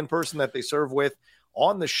Orion person that they serve with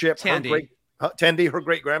on the ship. Tendi, her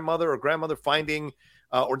great grandmother or grandmother finding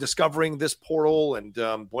or discovering this portal. And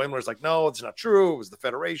Boimler's like, no, it's not true. It was the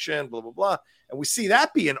Federation, blah, blah, blah. And we see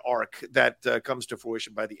that be an arc that comes to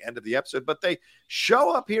fruition by the end of the episode. But they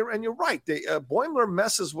show up here, and you're right. Boimler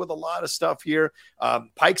messes with a lot of stuff here.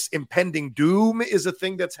 Pike's impending doom is a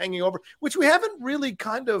thing that's hanging over, which we haven't really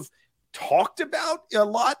kind of talked about a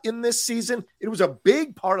lot in this season. It was a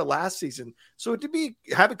big part of last season. So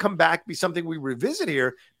have it come back, be something we revisit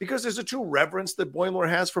here, because there's a true reverence that Boimler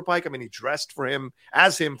has for Pike. He dressed for him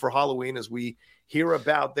for Halloween, as we hear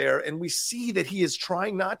about there. And we see that he is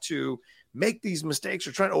trying not to make these mistakes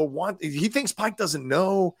he thinks Pike doesn't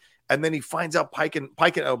know. And then he finds out Pike and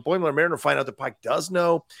Boimler and Mariner find out that Pike does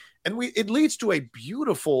know. And it leads to a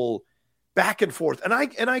beautiful back and forth. And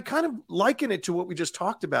I kind of liken it to what we just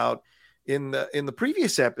talked about in the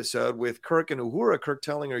previous episode with Kirk and Uhura. Kirk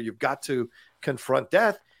telling her, you've got to confront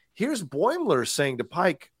death. Here's Boimler saying to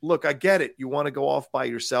Pike, look, I get it. You want to go off by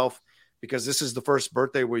yourself because this is the first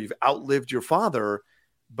birthday where you've outlived your father.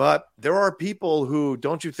 But there are people who,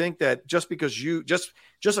 don't you think that just because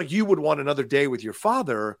just like you would want another day with your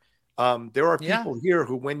father, there are people here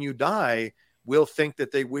who, when you die, will think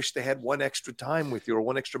that they wish they had one extra time with you or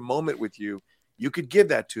one extra moment with you. You could give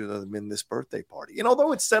that to them in this birthday party. And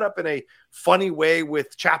although it's set up in a funny way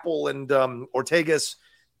with Chapel and Ortegas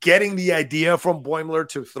getting the idea from Boimler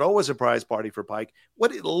to throw a surprise party for Pike,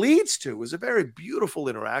 what it leads to is a very beautiful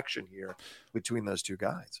interaction here between those two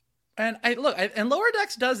guys. And and Lower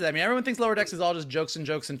Decks does that. Everyone thinks Lower Decks is all just jokes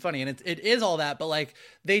and funny, and it is all that. But like,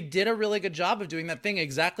 they did a really good job of doing that thing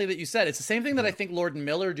exactly that you said. It's the same thing that I think Lord and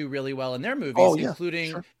Miller do really well in their movies,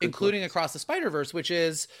 including Across the Spider-Verse, which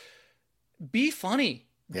is be funny.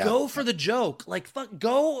 Yeah. Go for the joke. Like,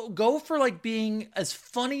 go for like being as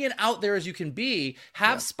funny and out there as you can be.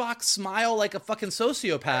 Have Spock smile like a fucking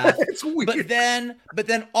sociopath. It's weird. But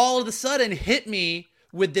then all of a sudden hit me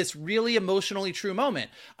with this really emotionally true moment.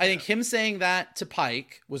 I think him saying that to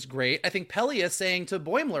Pike was great. I think Pelias saying to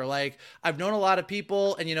Boimler, like, I've known a lot of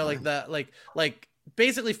people, and like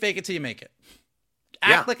basically fake it till you make it.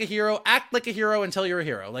 Act like a hero until you're a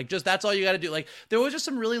hero. Like, just, that's all you got to do. Like, there was just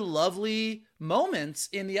some really lovely moments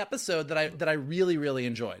in the episode that I really, really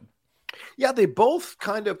enjoyed. Yeah, they both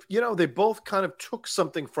kind of took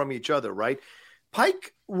something from each other, right?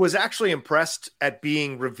 Pike was actually impressed at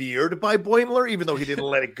being revered by Boimler, even though he didn't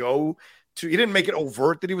let it go he didn't make it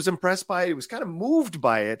overt that he was impressed by it. He was kind of moved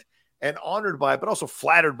by it and honored by it, but also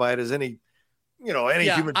flattered by it, as any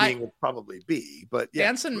human being would probably be. But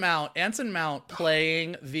Anson Mount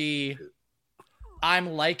playing the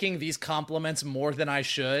I'm liking these compliments more than I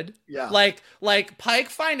should. Yeah. Like Pike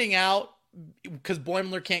finding out, because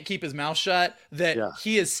Boimler can't keep his mouth shut, that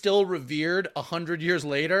he is still revered 100 years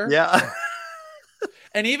later. Yeah.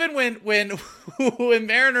 And even when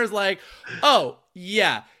Mariner's like, oh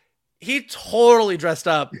yeah, he totally dressed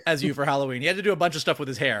up as you for Halloween. He had to do a bunch of stuff with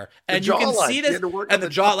his hair, and you can see this. And the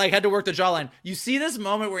jaw, like, had to work the jawline. You see this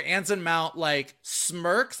moment where Anson Mount like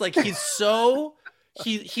smirks, like he's so.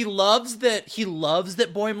 He loves that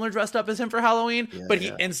Boimler dressed up as him for Halloween, but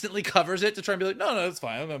he instantly covers it to try and be like, no, it's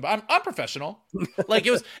fine. I'm professional. Like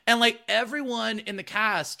it was, and like everyone in the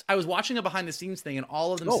cast, I was watching a behind the scenes thing, and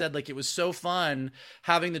all of them said like it was so fun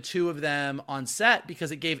having the two of them on set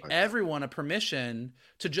because it gave everyone a permission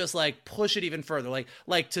to just like push it even further,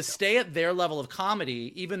 like to stay at their level of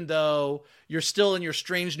comedy, even though you're still in your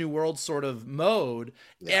Strange New World sort of mode.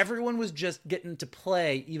 Everyone was just getting to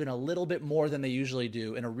play even a little bit more than they usually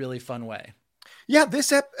do in a really fun way. Yeah,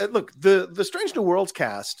 look, the Strange New Worlds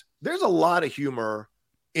cast, there's a lot of humor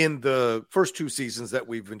in the first two seasons that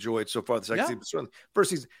we've enjoyed so far. The second season,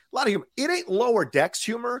 first season, a lot of humor. It ain't Lower Decks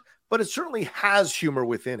humor, but it certainly has humor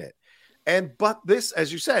within it. But this,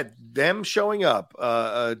 as you said, them showing up,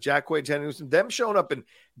 Jack Quaid, Jenny Newsom, them showing up and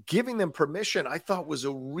giving them permission, I thought was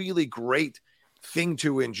a really great thing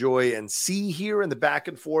to enjoy and see here in the back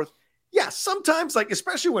and forth. Yeah, sometimes, like,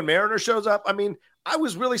 especially when Mariner shows up, I mean, I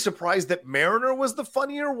was really surprised that Mariner was the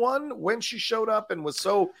funnier one when she showed up and was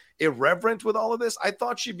so irreverent with all of this. I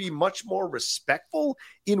thought she'd be much more respectful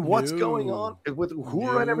in what's going on with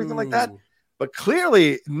Uhura and everything like that. But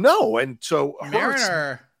clearly, no. And so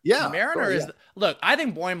Mariner... Mariner is look, I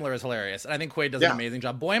think Boimler is hilarious, and I think Quaid does an amazing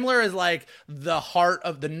job. Boimler is like the heart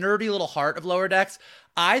of the nerdy little heart of Lower Decks.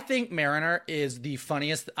 I think Mariner is the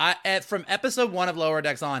funniest. From episode 1 of Lower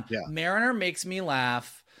Decks on, Mariner makes me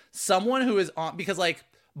laugh. Someone who is on, because like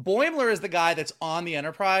Boimler is the guy that's on the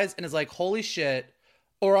Enterprise and is like, holy shit.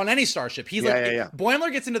 Or on any starship. He's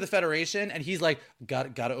Boimler gets into the Federation and he's like,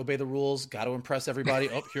 gotta obey the rules, gotta impress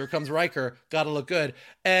everybody. Oh, here comes Riker, gotta look good.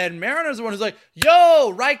 And Mariner's the one who's like,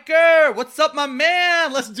 yo, Riker, what's up, my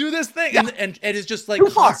man? Let's do this thing. And it's just like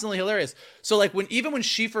constantly hilarious. So like even when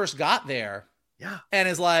she first got there, and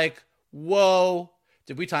is like, whoa,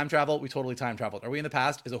 did we time travel? We totally time traveled. Are we in the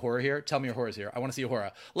past? Is Uhura here? Tell me Uhura's here. I want to see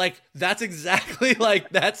Uhura. Like, that's exactly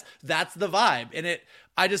like, that's the vibe. And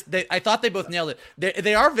I thought they both nailed it.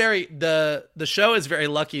 They are the show is very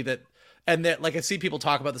lucky that, and that, like, I see people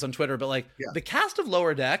talk about this on Twitter, but like the cast of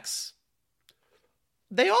Lower Decks,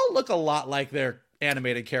 they all look a lot like their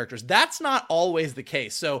animated characters. That's not always the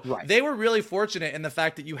case. So they were really fortunate in the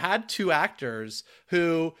fact that you had two actors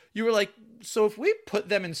who you were like, so if we put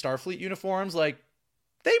them in Starfleet uniforms, like,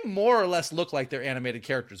 they more or less look like they're animated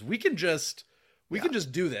characters. We can just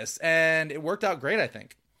do this. And it worked out great, I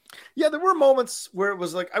think. Yeah, there were moments where it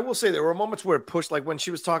was like, I will say there were moments where it pushed, like when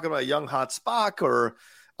she was talking about young hot Spock, or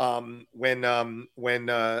when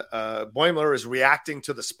Boimler is reacting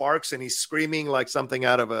to the sparks and he's screaming like something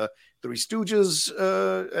out of a Three Stooges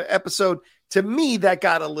episode. To me, that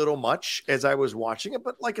got a little much as I was watching it.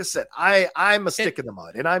 But like I said, I'm a stick in the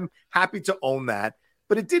mud, and I'm happy to own that.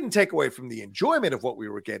 But it didn't take away from the enjoyment of what we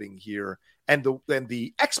were getting here and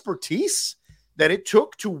the expertise that it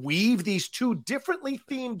took to weave these two differently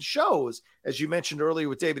themed shows, as you mentioned earlier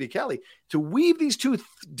with David E. Kelley, to weave these two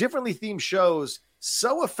differently themed shows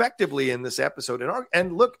so effectively in this episode.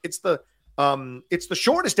 And look, it's the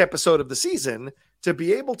shortest episode of the season. To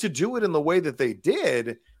be able to do it in the way that they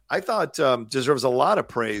did, I thought deserves a lot of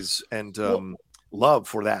praise and love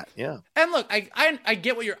for that. Yeah. And look, I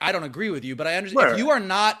get what I don't agree with you, but I understand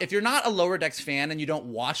if you're not a Lower Decks fan and you don't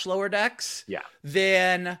watch Lower Decks,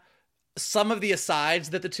 then some of the asides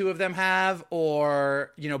that the two of them have,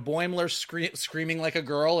 or, you know, Boimler screaming like a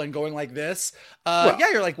girl and going like this,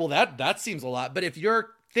 you're like, well, that seems a lot. But if you're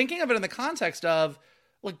thinking of it in the context of,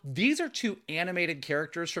 look, these are two animated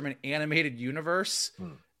characters from an animated universe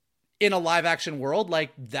in a live action world,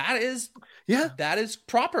 like that is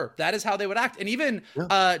proper. That is how they would act. And even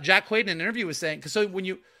Jack Quaid in an interview was saying, because so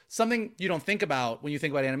something you don't think about when you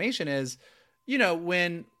think about animation is, you know,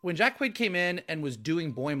 when Jack Quaid came in and was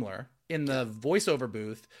doing Boimler in the voiceover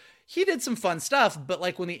booth, he did some fun stuff, but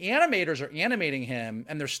like when the animators are animating him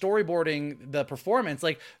and they're storyboarding the performance,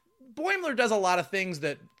 like Boimler does a lot of things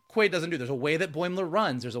that Quaid doesn't do. There's a way that Boimler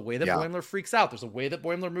runs. There's a way that Boimler freaks out. There's a way that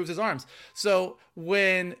Boimler moves his arms. So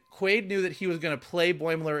when Quaid knew that he was going to play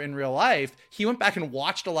Boimler in real life, he went back and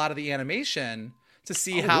watched a lot of the animation to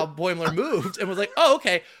see how Boimler moved and was like, oh,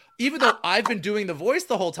 okay. even though I've been doing the voice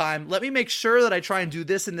the whole time, let me make sure that I try and do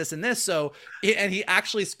this and this and this. So, and he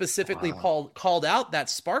actually specifically called out that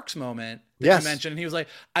Sparks moment that you mentioned. And he was like,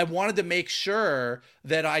 I wanted to make sure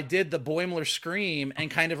that I did the Boimler scream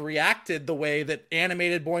and kind of reacted the way that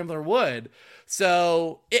animated Boimler would.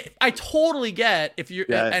 So I totally get if you're,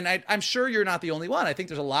 and I'm sure you're not the only one. I think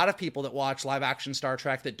there's a lot of people that watch live action Star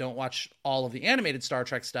Trek that don't watch all of the animated Star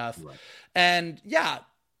Trek stuff. Right. And yeah,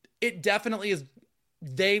 it definitely is.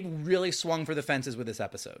 They really swung for the fences with this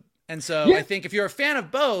episode. And so I think if you're a fan of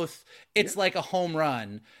both, it's like a home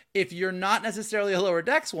run. If you're not necessarily a Lower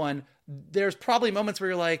Decks one, there's probably moments where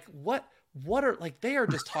you're like, what are, like, they are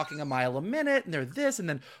just talking a mile a minute and they're this, and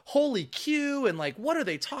then holy Q, and like, what are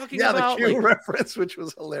they talking about? The Q reference, which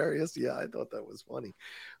was hilarious. Yeah, I thought that was funny.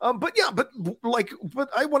 But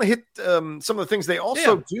I want to hit some of the things they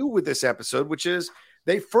also do with this episode, which is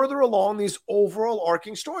they further along these overall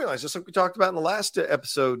arcing storylines. Just like we talked about in the last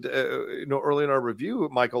episode, early in our review,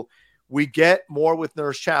 Michael, we get more with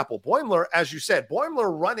Nurse Chapel. Boimler, as you said, Boimler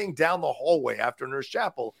running down the hallway after Nurse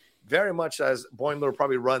Chapel, very much as Boimler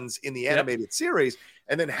probably runs in the animated series,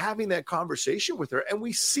 and then having that conversation with her. And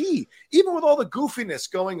we see, even with all the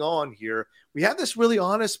goofiness going on here, we have this really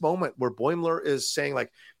honest moment where Boimler is saying,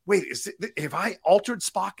 like, wait, have I altered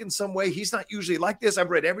Spock in some way? He's not usually like this. I've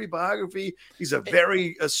read every biography. He's a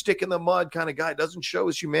very stick in the mud kind of guy. Doesn't show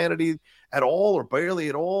his humanity at all or barely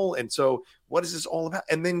at all. And so what is this all about?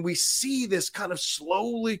 And then we see this kind of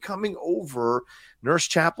slowly coming over Nurse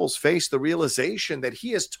Chapel's face, the realization that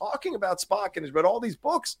he is talking about Spock and has read all these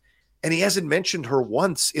books. And he hasn't mentioned her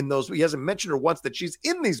once in those. He hasn't mentioned her once that she's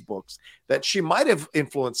in these books, that she might have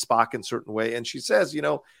influenced Spock in a certain way. And she says,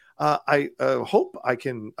 I hope I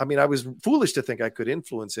can. I mean, I was foolish to think I could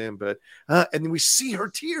influence him, but and then we see her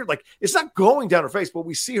tear. Like, it's not going down her face, but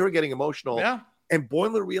we see her getting emotional. Yeah. And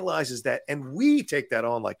Boimler realizes that, and we take that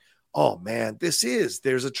on like, oh man, there's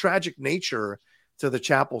a tragic nature to the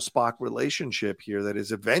Chapel Spock relationship here that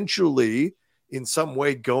is eventually in some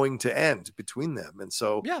way going to end between them. And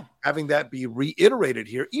so having that be reiterated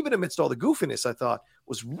here, even amidst all the goofiness, I thought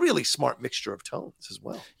was really smart mixture of tones as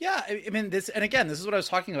well. Yeah. I mean, this is what I was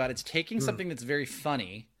talking about. It's taking something that's very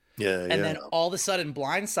funny. Then all of a sudden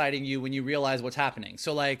blindsiding you when you realize what's happening.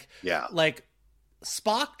 So like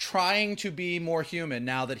Spock trying to be more human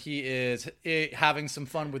now that he is having some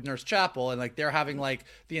fun with Nurse Chapel, and like they're having like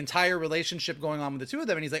the entire relationship going on with the two of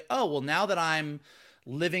them. And he's like, oh, well, now that I'm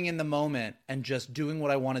living in the moment and just doing what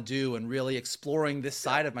I want to do and really exploring this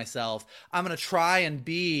side of myself, I'm going to try and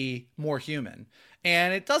be more human.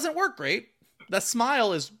 And it doesn't work great. The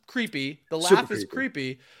smile is creepy. The laugh is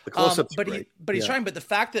creepy. The close-ups but he's trying. But the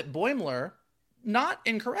fact that Boimler, not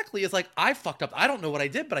incorrectly, is like, I fucked up. I don't know what I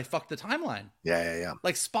did, but I fucked the timeline. Yeah.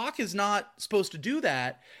 Like, Spock is not supposed to do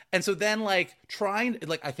that. And so then like trying,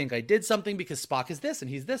 like, I think I did something because Spock is this and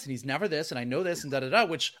he's never this and I know this and da-da-da,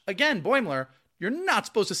 which again, Boimler, you're not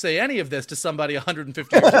supposed to say any of this to somebody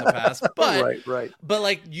 150 years in the past, but right. But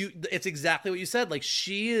like it's exactly what you said. Like,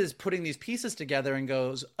 she is putting these pieces together and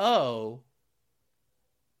goes, oh,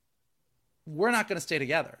 we're not going to stay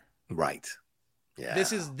together. Right. Yeah.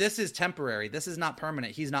 This is temporary. This is not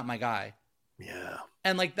permanent. He's not my guy. Yeah.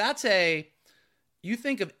 And like, you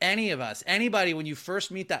think of anybody when you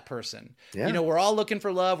first meet that person, we're all looking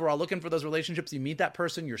for love. We're all looking for those relationships. You meet that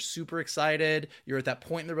person, you're super excited. You're at that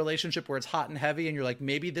point in the relationship where it's hot and heavy and you're like,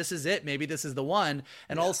 maybe this is it. Maybe this is the one.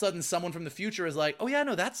 And all of a sudden someone from the future is like, oh yeah,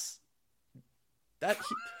 no, this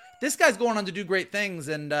guy's going on to do great things.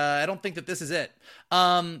 And I don't think that this is it.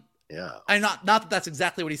 Yeah. I'm not that that's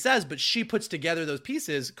exactly what he says, but she puts together those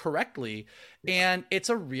pieces correctly. And it's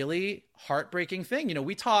a really heartbreaking thing.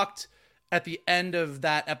 We talked at the end of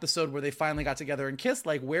that episode where they finally got together and kissed,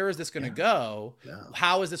 like, where is this going to go? Yeah.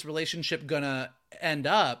 How is this relationship going to end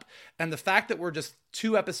up? And the fact that we're just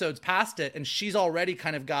 2 episodes past it and she's already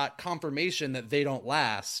kind of got confirmation that they don't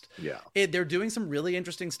last. Yeah. They're doing some really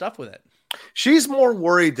interesting stuff with it. She's more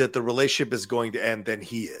worried that the relationship is going to end than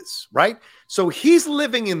he is, right? So he's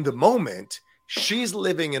living in the moment. She's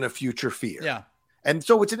living in a future fear. Yeah. And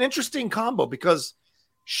so it's an interesting combo because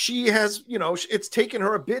she has, it's taken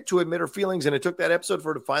her a bit to admit her feelings, and it took that episode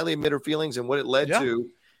for her to finally admit her feelings and what it led to.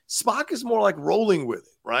 Spock is more like rolling with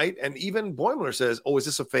it, right? And even Boimler says, oh, is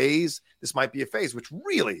this a phase? This might be a phase, which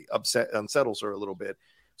really unsettles her a little bit.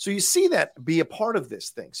 So you see that be a part of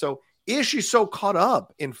this thing. So is she so caught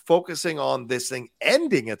up in focusing on this thing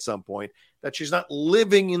ending at some point that she's not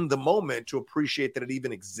living in the moment to appreciate that it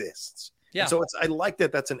even exists? Yeah. And so I like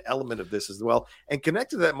that that's an element of this as well. And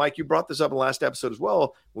connected to that, Mike, you brought this up in the last episode as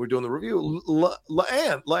well. When we were doing the review.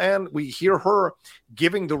 La'an, we hear her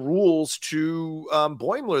giving the rules to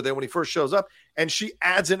Boimler there when he first shows up. And she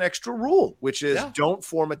adds an extra rule, which is don't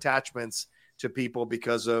form attachments to people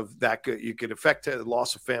because of that. You could affect the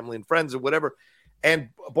loss of family and friends or whatever. And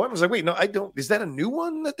Boimler's like, wait, no, I don't. Is that a new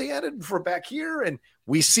one that they added for back here? And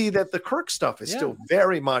we see that the Kirk stuff is still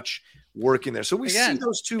very much working there. So we see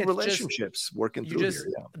those two relationships working through here.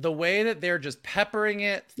 Yeah. The way that they're just peppering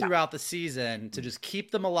it throughout the season to just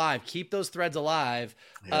keep them alive, keep those threads alive,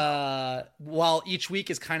 while each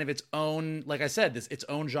week is kind of its own, like I said, its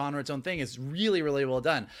own genre, its own thing, is really, really well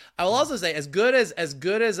done. I will also say, as good as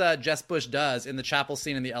Jess Bush does in the chapel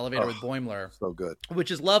scene in the elevator with Boimler, so good,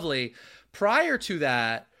 which is lovely. Prior to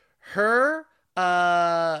that, her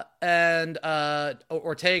and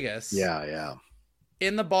Ortegas,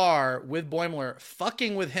 in the bar with Boimler,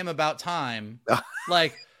 fucking with him about time,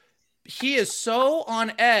 like he is so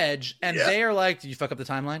on edge, and they are like, "Did you fuck up the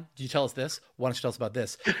timeline? Did you tell us this? Why don't you tell us about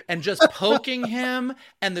this?" And just poking him,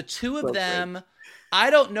 and the two of them. Great. I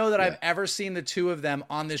don't know that I've ever seen the two of them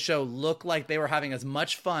on this show look like they were having as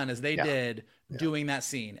much fun as they did doing that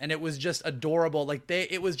scene. And it was just adorable. Like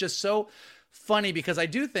it was just so funny, because I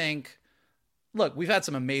do think, look, we've had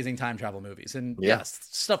some amazing time travel movies, and yes,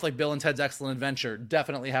 stuff like Bill and Ted's Excellent Adventure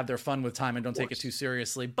definitely have their fun with time and don't take it too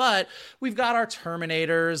seriously. But we've got our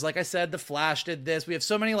Terminators. Like I said, The Flash did this. We have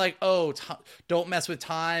so many like, don't mess with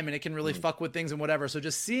time, and it can really fuck with things and whatever. So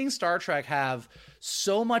just seeing Star Trek have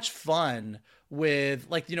so much fun with,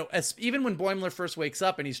 like, you know, even when Boimler first wakes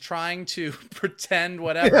up and he's trying to pretend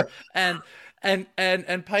whatever, and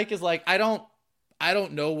Pike is like, I don't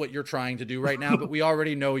know what you're trying to do right now, but we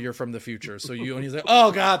already know you're from the future. So and he's like,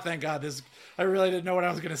 oh God, thank God, I really didn't know what I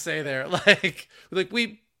was going to say there. Like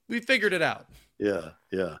we figured it out. Yeah.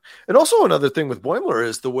 And also another thing with Boimler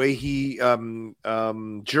is the way he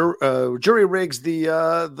jury rigs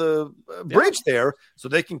the bridge there so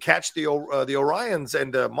they can catch the Orions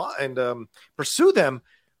and pursue them.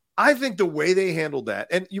 I think the way they handled that,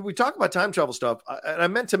 and we talk about time travel stuff, and I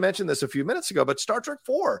meant to mention this a few minutes ago, but Star Trek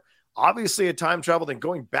 4, obviously a time travel thing,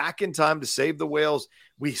 going back in time to save the whales.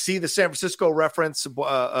 We see the San Francisco reference.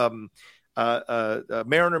 Mariner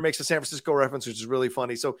makes a San Francisco reference, which is really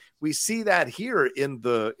funny. So we see that here in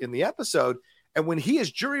the episode. And when he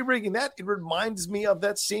is jury rigging that, it reminds me of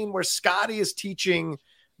that scene where Scotty is teaching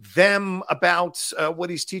them about what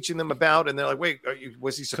he's teaching them about. And they're like, wait,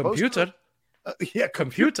 was he supposed to?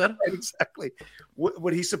 Computer. Right, exactly.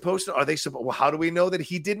 What he's supposed to, well, how do we know that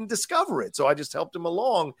he didn't discover it? So I just helped him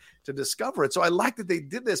along to discover it. So I like that they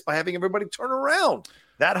did this by having everybody turn around.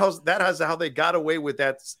 That has how they got away with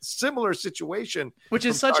that similar situation, which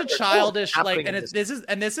is such a childish, like, and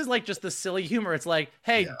this is like just the silly humor. It's like,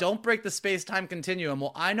 hey, don't break the space-time continuum.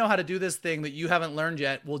 Well, I know how to do this thing that you haven't learned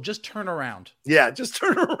yet. Well, just turn around. Yeah, just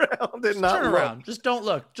turn around and not turn around. Just don't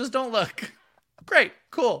look. Just don't look. Great,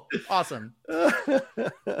 cool, awesome.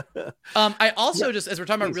 I also just, as we're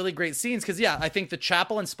talking about really great scenes, because I think the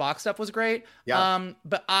Chapel and Spock stuff was great.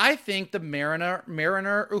 But I think the Mariner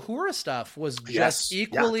Uhura stuff was just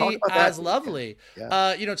equally as lovely.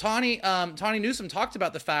 Tawny Newsome talked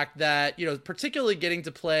about the fact that, particularly getting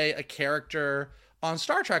to play a character on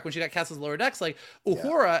Star Trek when she got cast as Lower Decks, like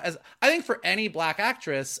Uhura, as I think for any black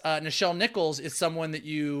actress, Nichelle Nichols is someone that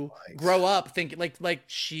you grow up thinking like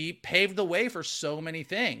she paved the way for so many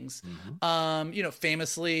things.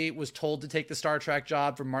 Famously was told to take the Star Trek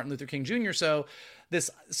job from Martin Luther King Jr.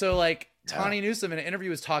 Tawny Newsome in an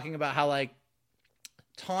interview was talking about how like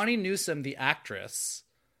Tawny Newsome, the actress,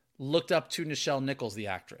 looked up to Nichelle Nichols, the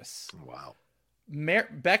actress. Wow.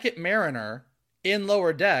 Beckett Mariner in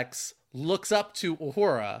Lower Decks looks up to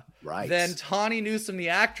Uhura. Right. Then Tawny Newsome, the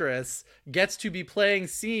actress, gets to be playing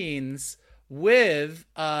scenes with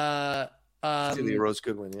Celia Rose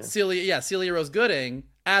Goodwin. Celia Rose Gooding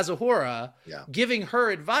as Uhura, giving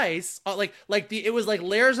her advice. It was like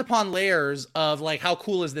layers upon layers of like, how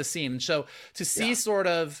cool is this scene? And so to see sort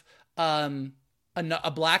of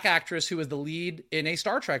a black actress who was the lead in a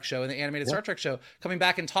Star Trek show, in the animated Star Trek show, coming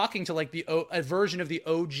back and talking to like a version of the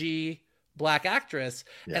OG black actress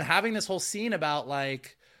and having this whole scene about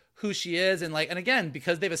like who she is, and again,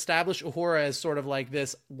 because they've established Uhura as sort of like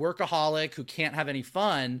this workaholic who can't have any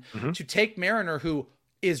fun, to take Mariner, who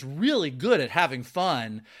is really good at having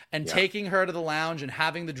fun, and taking her to the lounge and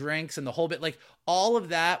having the drinks and the whole bit, like all of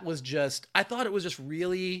that was just, I thought it was just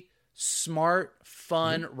really smart,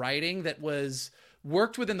 fun writing that was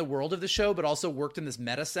worked within the world of the show, but also worked in this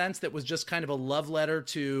meta sense that was just kind of a love letter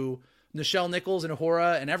to Nichelle Nichols and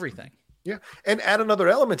Uhura and everything. Yeah. And add another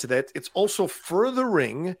element to that. It's also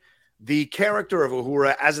furthering the character of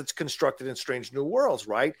Uhura as it's constructed in Strange New Worlds,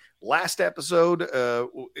 right? Last episode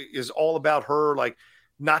is all about her, like,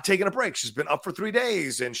 not taking a break. She's been up for 3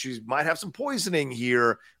 days and she might have some poisoning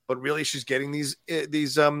here, but really she's getting these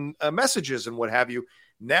messages and what have you.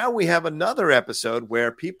 Now we have another episode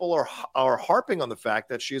where people are harping on the fact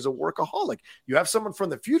that she is a workaholic. You have someone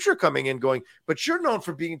from the future coming in going, but you're known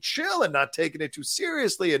for being chill and not taking it too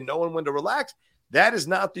seriously and knowing when to relax. That is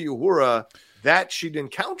not the Uhura that she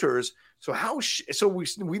encounters. So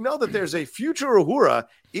we know that there's a future Uhura,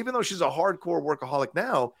 even though she's a hardcore workaholic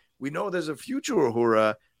now. We know there's a future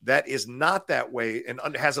Uhura that is not that way and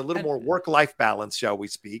has a little more work-life balance, shall we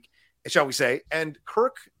say. And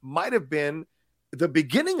Kirk might have been the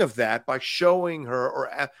beginning of that by showing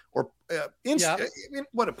her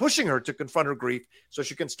pushing her to confront her grief so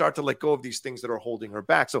she can start to let go of these things that are holding her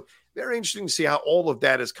back. So very interesting to see how all of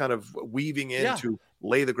that is kind of weaving in to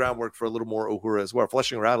lay the groundwork for a little more Uhura as well,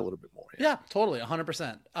 fleshing her out a little bit more. Yeah, totally.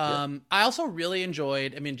 100%. I also really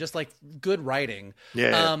enjoyed, just like good writing,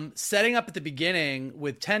 setting up at the beginning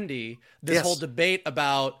with Tendi, this whole debate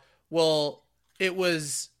about, well, it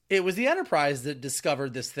was the Enterprise that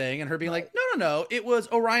discovered this thing, and her being like, no, it was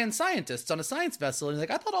Orion scientists on a science vessel. And he's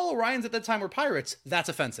like, I thought all Orions at that time were pirates. That's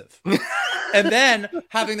offensive. And then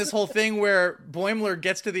having this whole thing where Boimler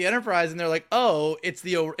gets to the Enterprise and they're like, oh, it's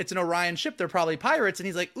an Orion ship. They're probably pirates. And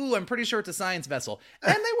he's like, ooh, I'm pretty sure it's a science vessel.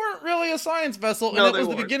 And they weren't really a science vessel. And it was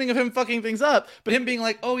the beginning of him fucking things up. But him being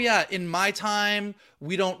like, oh yeah, in my time,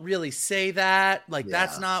 we don't really say that. Like,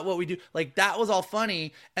 that's not what we do. Like, that was all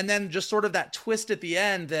funny. And then just sort of that twist at the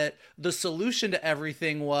end that the solution to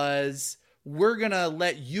everything was, we're going to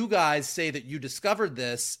let you guys say that you discovered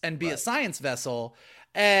this and be a science vessel.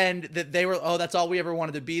 And that they were, oh, that's all we ever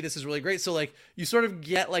wanted to be. This is really great. So like, you sort of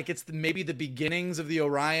get like, it's maybe the beginnings of the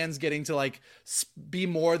Orions getting to like be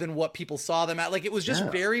more than what people saw them at. Like, it was just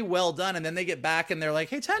very well done. And then they get back and they're like,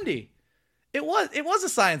 hey, Tendi, it was a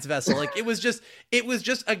science vessel. Like, it was just,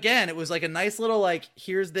 again, it was like a nice little, like,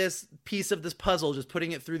 here's this piece of this puzzle, just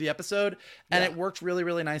putting it through the episode. And it worked really,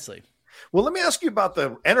 really nicely. Well, let me ask you about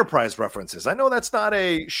the Enterprise references. I know that's not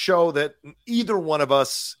a show that either one of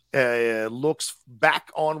us looks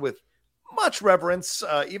back on with much reverence,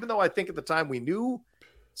 even though I think at the time we knew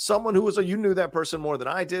someone who was you knew that person more than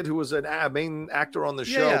I did, who was a main actor on the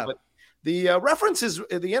show. Yeah. But the references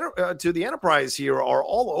to the Enterprise here are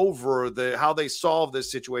all over how they solve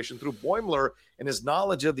this situation through Boimler and his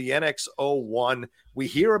knowledge of the NX-01. We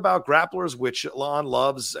hear about grapplers, which Lon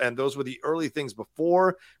loves, and those were the early things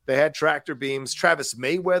before they had tractor beams. Travis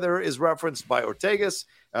Mayweather is referenced by Ortegas.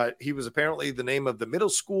 He was apparently the name of the middle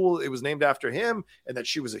school. It was named after him, and that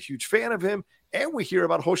she was a huge fan of him. And we hear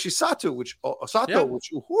about Hoshi Sato, which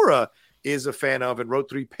Uhura is a fan of and wrote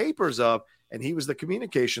 3 papers of. And he was the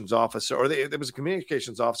communications officer, or there was a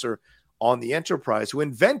communications officer on the Enterprise who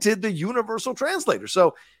invented the Universal Translator.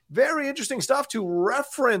 So very interesting stuff to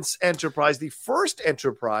reference Enterprise, the first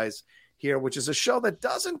Enterprise here, which is a show that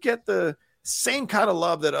doesn't get the same kind of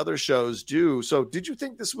love that other shows do. So did you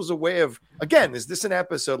think this was a way of, again, is this an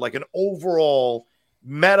episode like an overall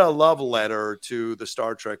meta love letter to the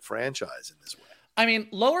Star Trek franchise in this way? I mean,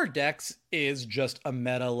 Lower Decks is just a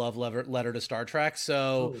meta love letter to Star Trek.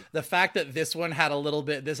 So the fact that this one had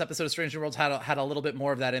this episode of Strange New Worlds had a little bit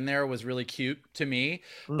more of that in there was really cute to me.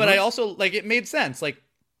 Mm-hmm. But I also, like, it made sense. Like,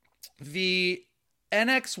 the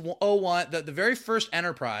NX-01, the very first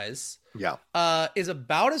Enterprise, is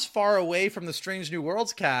about as far away from the Strange New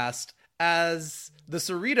Worlds cast as the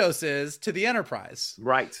Cerritos is to the Enterprise.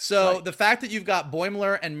 Right. So the fact that you've got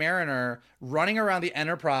Boimler and Mariner running around the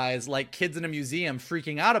Enterprise like kids in a museum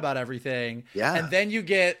freaking out about everything. Yeah. And then you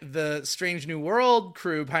get the Strange New World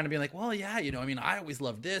crew kind of being like, well, yeah, I always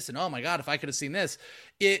loved this. And oh my God, if I could have seen this.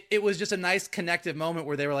 It was just a nice connective moment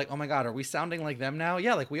where they were like, oh my God, are we sounding like them now?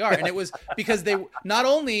 Yeah, like we are. And it was because not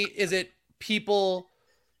only is it people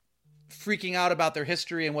freaking out about their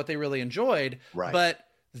history and what they really enjoyed, but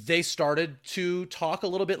they started to talk a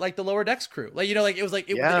little bit like the Lower Decks crew. Like,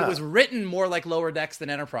 it was written more like Lower Decks than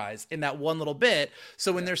Enterprise in that one little bit.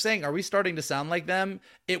 So when they're saying, are we starting to sound like them?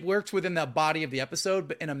 It worked within that body of the episode,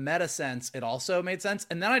 but in a meta sense, it also made sense.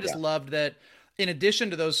 And then I just loved that in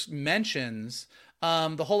addition to those mentions,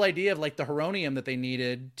 the whole idea of like the Heronium that they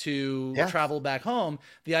needed to travel back home,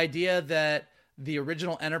 the idea that the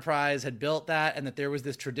original Enterprise had built that, and that there was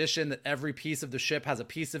this tradition that every piece of the ship has a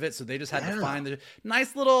piece of it. So they just had to find the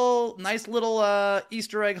nice little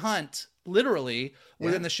Easter egg hunt, literally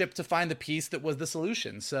within the ship to find the piece that was the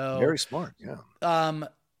solution. So very smart. Yeah.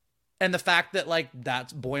 And the fact that like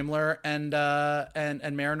that's Boimler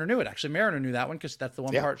and Mariner knew it. Actually, Mariner knew that one because that's the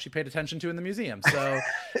one part she paid attention to in the museum. So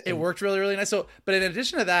it worked really, really nice. So, but in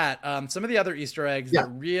addition to that, some of the other Easter eggs that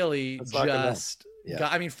really just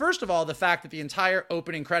got, I mean, first of all, the fact that the entire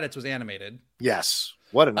opening credits was animated. Yes.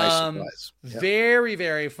 What a nice surprise. Very,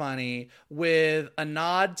 very funny, with a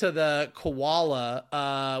nod to the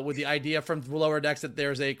koala, with the idea from Lower Decks that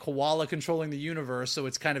there's a koala controlling the universe. So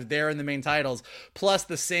it's kind of there in the main titles. Plus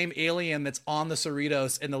the same alien that's on the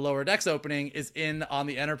Cerritos in the Lower Decks opening is on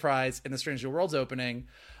the Enterprise in the Strange New Worlds opening.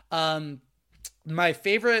 My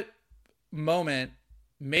favorite moment,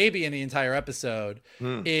 maybe in the entire episode,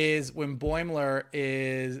 is when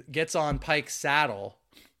Boimler gets on Pike's saddle.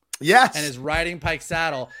 Yes. And is riding Pike's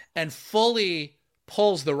saddle and fully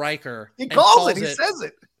pulls the Riker. He calls it. He says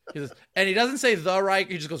it. And he doesn't say the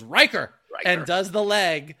Riker. He just goes Riker. And does the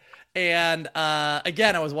leg. And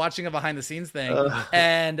again, I was watching a behind the scenes thing,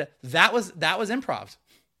 and that was improv.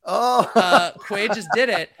 Quaid just did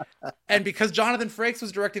it. And because Jonathan Frakes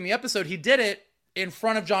was directing the episode, he did it in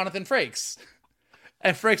front of Jonathan Frakes.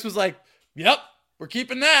 And Frakes was like, yep, we're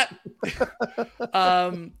keeping that.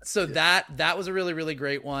 So that was a really, really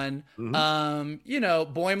great one.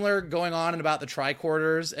 Boimler going on and about the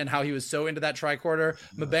tricorders and how he was so into that tricorder.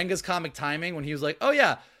 M'Benga's comic timing when he was like, oh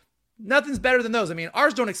yeah, nothing's better than those. I mean,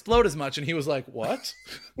 ours don't explode as much. And he was like, what?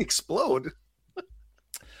 Explode?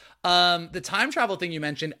 The time travel thing you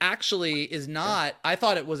mentioned actually is not, I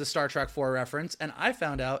thought it was a Star Trek 4 reference, and I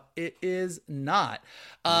found out it is not.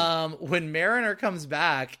 When Mariner comes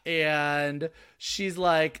back and she's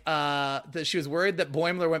like, that she was worried that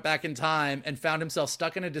Boimler went back in time and found himself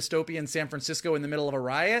stuck in a dystopian San Francisco in the middle of a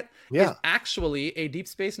riot, is actually a Deep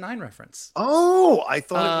Space Nine reference. Oh, I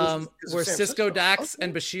thought it was where Cisco, Dax,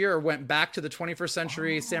 and Bashir went back to the 21st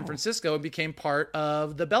century San Francisco and became part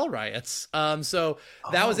of the Bell riots. So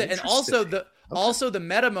that was it. And also the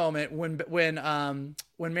meta moment when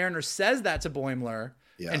Mariner says that to Boimler,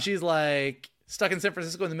 and she's like stuck in San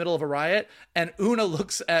Francisco in the middle of a riot, and Una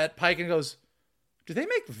looks at Pike and goes, do they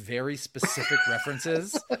make very specific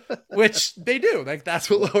references? Which they do. Like, that's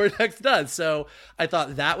what Lower Decks does. So I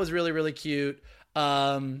thought that was really, really cute. They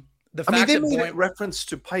made a reference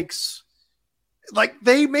to Pike's, like,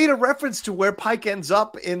 they made a reference to where Pike ends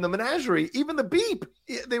up in the menagerie. Even the beep,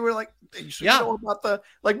 they were like, you should know about the,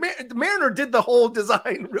 like, Mariner did the whole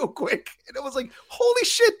design real quick, and it was like, holy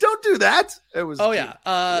shit, don't do that. It was well,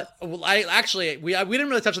 I actually we didn't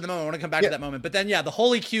really touch on the moment. I want to come back to that moment, but then the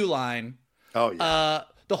Holy Q line. The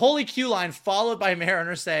Holy Q line followed by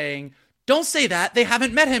Mariner saying, don't say that, they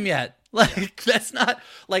haven't met him yet. Like, that's not,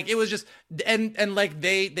 like, it was just, and like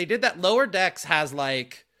they did that. Lower Decks has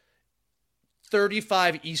like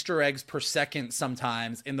 35 Easter eggs per second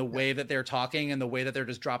sometimes in the way that they're talking and the way that they're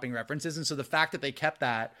just dropping references. And so the fact that they kept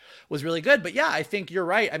that was really good. But yeah, I think you're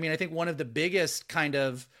right. I mean, I think one of the biggest kind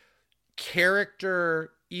of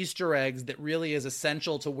character Easter eggs that really is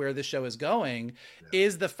essential to where the show is going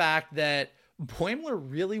is the fact that Boimler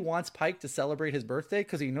really wants Pike to celebrate his birthday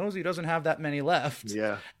because he knows he doesn't have that many left.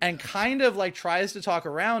 Yeah. And kind of like tries to talk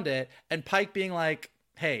around it, and Pike being like,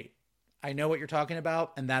 hey, I know what you're talking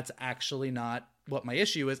about, and that's actually not what my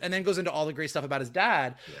issue is. And then goes into all the great stuff about his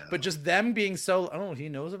dad, but just them being so, oh, he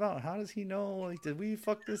knows about, how does he know? Like, did we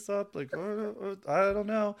fuck this up? Like, I don't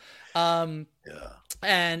know. And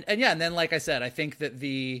then, like I said, I think that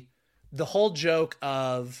the whole joke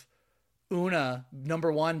of Una, number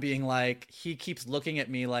one, being like, he keeps looking at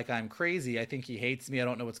me like I'm crazy. I think he hates me. I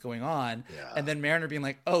don't know what's going on. Yeah. And then Mariner being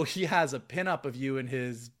like, oh, he has a pinup of you in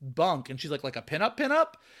his bunk. And she's like a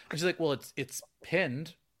pinup? And she's like, well, it's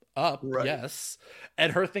pinned up. Right. Yes.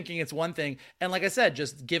 And her thinking it's one thing. And like I said,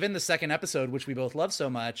 just given the second episode, which we both love so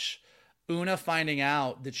much, Una finding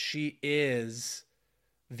out that she is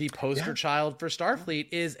the poster child for Starfleet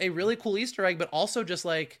is a really cool Easter egg, but also just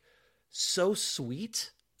like so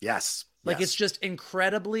sweet. Yes. Like, it's just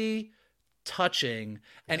incredibly touching.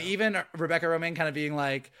 And even Rebecca Romijn kind of being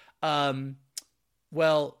like,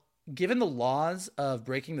 well, given the laws of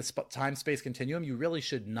breaking the time-space continuum, you really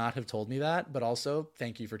should not have told me that. But also,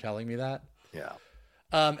 thank you for telling me that. Yeah.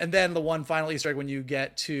 And then the one final Easter egg when you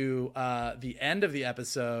get to the end of the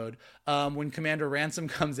episode, when Commander Ransom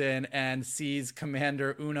comes in and sees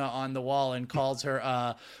Commander Una on the wall and calls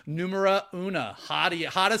her Numera Una,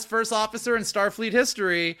 hottest first officer in Starfleet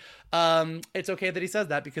history. It's okay that he says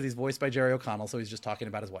that because he's voiced by Jerry O'Connell, so he's just talking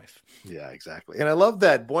about his wife. Yeah, exactly. And I love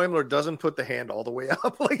that Boimler doesn't put the hand all the way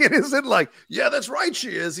up. Like, it isn't like, yeah, that's right, she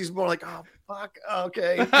is. He's more like, oh, fuck,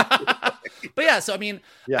 okay. But yeah, so I mean,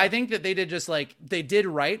 Yeah. I think that they did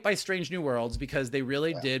right by Strange New Worlds because they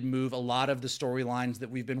really did move a lot of the storylines that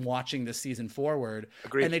we've been watching this season forward.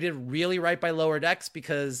 Agreed. And they did really right by Lower Decks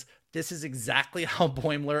because this is exactly how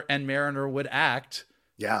Boimler and Mariner would act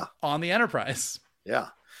on the Enterprise. Yeah.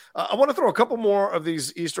 I want to throw a couple more of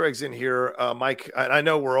these Easter eggs in here, Mike. And I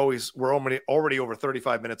know we're already over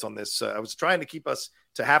 35 minutes on this. I was trying to keep us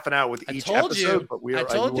to half an hour with each episode, but I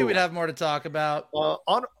told you we'd have more to talk about.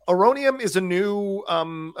 Oronium is a new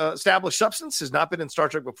established substance, has not been in Star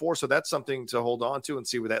Trek before, so that's something to hold on to and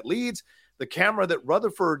see where that leads. The camera that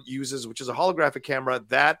Rutherford uses, which is a holographic camera,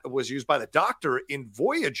 that was used by the Doctor in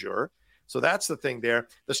Voyager. So that's the thing there.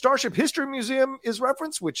 The Starship History Museum is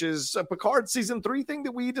referenced, which is a Picard season 3 thing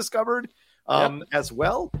that we discovered as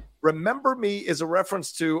well. Remember Me is a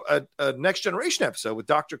reference to a Next Generation episode with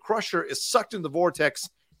Dr. Crusher is sucked in the vortex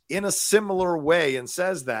in a similar way and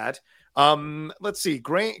says that. Let's see.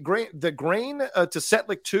 The grain to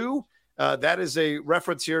Setlik 2. That is a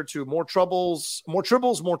reference here to more troubles, more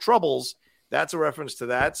tribbles, more troubles. That's a reference to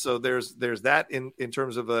that. So there's that in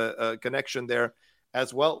terms of a connection there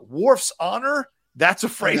as well. Worf's honor. That's a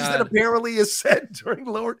phrase that apparently is said during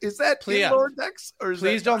Lower. Is that in Lower Decks? Or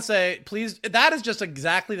please don't say. Please. That is just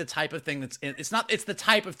exactly the type of thing that's in. It's not. It's the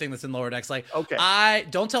type of thing that's in Lower Decks. Like, okay,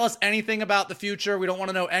 don't tell us anything about the future. We don't want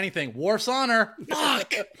to know anything. Worf's honor.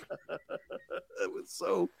 Fuck. It was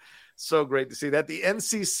so great to see that. The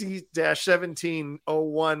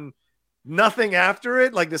NCC-1701. Nothing after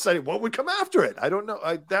it. Like deciding what would come after it. I don't know.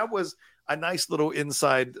 That was a nice little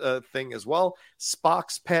inside thing as well.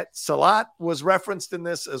 Spock's pet Salat was referenced in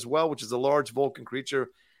this as well, which is a large Vulcan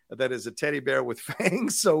creature that is a teddy bear with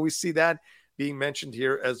fangs. So we see that being mentioned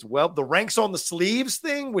here as well. The ranks on the sleeves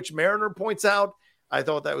thing, which Mariner points out. I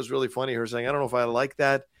thought that was really funny. Her saying, I don't know if I like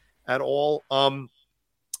that at all. And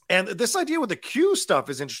this idea with the Q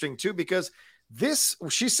stuff is interesting too, because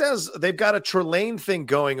she says they've got a Trelane thing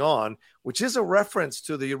going on, which is a reference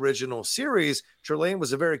to the original series. Trelane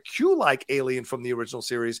was a very Q-like alien from the original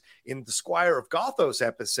series in the Squire of Gothos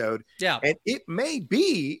episode. Yeah. And it may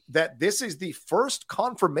be that this is the first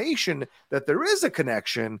confirmation that there is a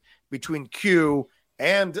connection between Q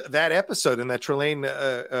and that episode and that Trelane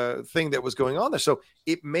thing that was going on there. So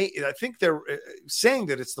I think they're saying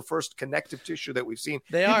that it's the first connective tissue that we've seen.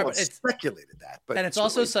 They People are, have speculated that. But and it's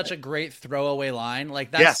also such a great throwaway line. Like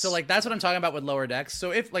that's so like that's what I'm talking about with Lower Decks. So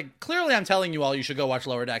if like clearly I'm telling you all you should go watch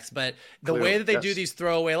Lower Decks, but the way that they do these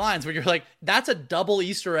throwaway lines where you're like, that's a double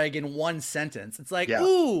Easter egg in one sentence. It's like,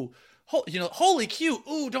 ooh. Holy cute.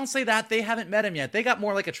 Ooh, don't say that. They haven't met him yet. They got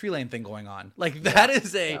more like a Trelane thing going on. Like that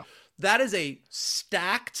is a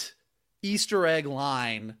stacked Easter egg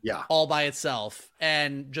line all by itself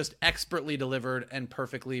and just expertly delivered and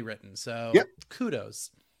perfectly written. So kudos.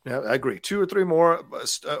 Yeah, I agree. 2 or 3 more.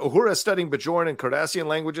 Uhura is studying Bajoran and Cardassian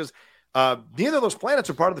languages. Neither of those planets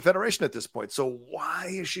are part of the Federation at this point. So why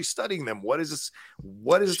is she studying them? What is this?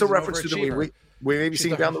 What is the reference to that we may be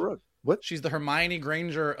seeing down the road? What? She's the Hermione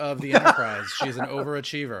Granger of the Enterprise. She's an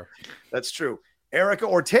overachiever. That's true. Erica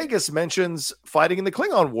Ortegas mentions fighting in the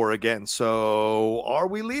Klingon War again. So are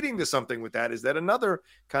we leading to something with that? Is that another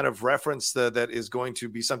kind of reference that is going to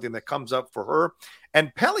be something that comes up for her?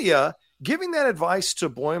 And Pelia giving that advice to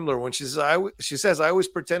Boimler when she says, I always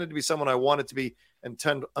pretended to be someone I wanted to be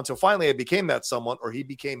until finally I became that someone, or he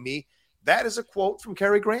became me. That is a quote from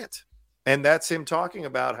Cary Grant. And that's him talking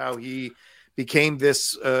about how he became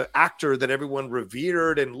this actor that everyone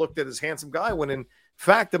revered and looked at as handsome guy when in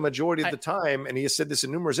fact, the majority of the time, and he has said this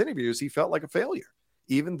in numerous interviews, he felt like a failure,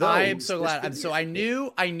 even though I'm so glad. So I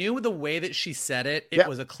knew the way that she said it. It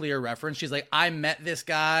was a clear reference. She's like, I met this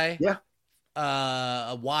guy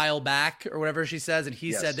a while back or whatever she says. And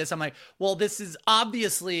he said this. I'm like, well, this is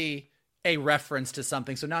obviously a reference to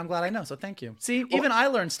something. So now I'm glad I know. So thank you. See, even I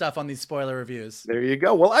learned stuff on these spoiler reviews. There you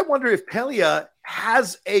go. Well, I wonder if Pelia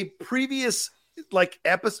has a previous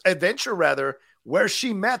adventure where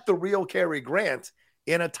she met the real Cary Grant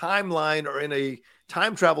in a timeline or in a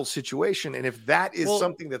time travel situation. And if that is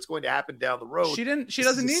something that's going to happen down the road, she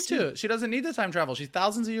doesn't need to. She doesn't need the time travel. She's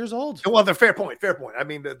thousands of years old. Well, fair point. I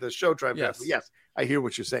mean, the show time travel. Yes, I hear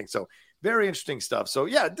what you're saying. So very interesting stuff. So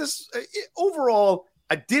yeah, overall,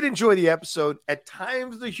 I did enjoy the episode. At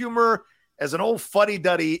times, the humor, as an old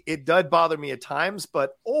fuddy-duddy, it did bother me at times.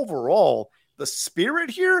 But overall, the spirit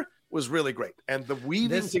here was really great. And the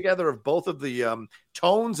weaving together of both of the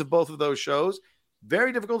tones of both of those shows,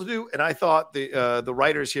 very difficult to do. And I thought the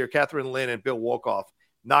writers here, Catherine Lynn and Bill Wolkoff,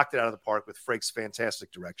 knocked it out of the park with Frakes'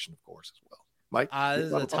 fantastic direction, of course, as well. Mike? This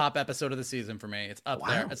is the top episode of the season for me. It's up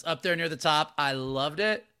there. It's up there near the top. I loved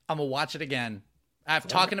it. I'm going to watch it again.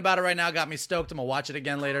 Talking about it right now got me stoked. I'm going to watch it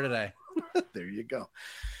again later today. There you go.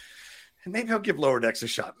 And maybe I'll give Lower Decks a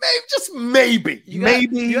shot. Maybe, just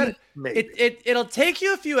maybe. It'll take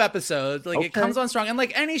you a few episodes. Like, it comes on strong. And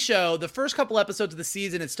like any show, the first couple episodes of the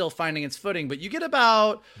season, it's still finding its footing. But you get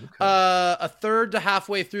about a third to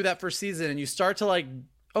halfway through that first season, and you start to like,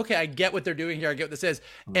 okay, I get what they're doing here. I get what this is.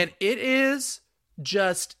 And it is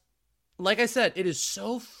just, like I said, it is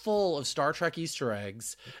so full of Star Trek Easter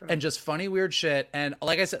eggs and just funny, weird shit. And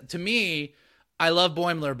like I said, to me, I love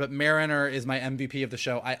Boimler, but Mariner is my MVP of the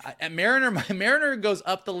show. Mariner goes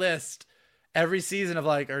up the list every season of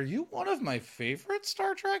like, are you one of my favorite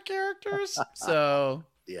Star Trek characters? So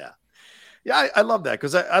yeah, I love that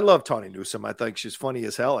because I love Tawny Newsome. I think she's funny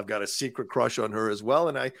as hell. I've got a secret crush on her as well,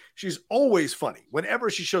 and she's always funny. Whenever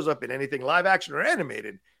she shows up in anything live action or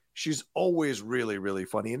animated, she's always really, really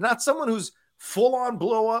funny, and not someone who's full on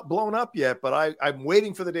blown up yet. But I'm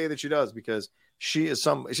waiting for the day that she does, because she's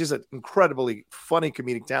an incredibly funny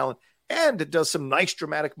comedic talent, and it does some nice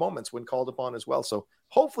dramatic moments when called upon as well. So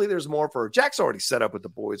hopefully there's more for her. Jack's already set up with the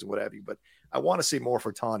boys and what have you, but I want to see more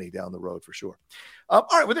for Tawny down the road for sure. All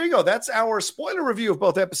right, well, there you go. That's our spoiler review of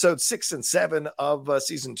both episodes 6 and 7 of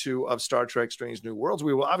season 2 of Star Trek Strange New Worlds.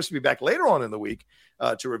 We will obviously be back later on in the week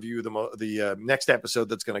to review the next episode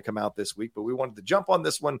that's going to come out this week, but we wanted to jump on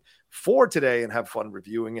this one for today and have fun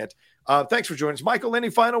reviewing it. Thanks for joining us. Michael, any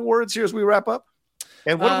final words here as we wrap up?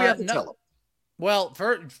 And what do we have to tell them? Well,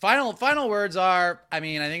 for final words are, I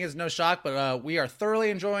mean, I think it's no shock, but we are thoroughly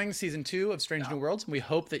enjoying season 2 of Strange New Worlds. We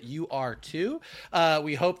hope that you are too.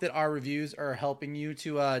 We hope that our reviews are helping you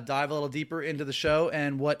to dive a little deeper into the show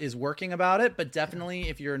and what is working about it. But definitely,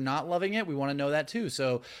 if you're not loving it, we want to know that too.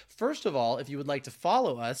 So first of all, if you would like to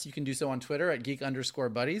follow us, you can do so on Twitter at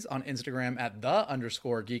geek_buddies, on Instagram at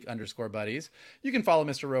 _geek_buddies. You can follow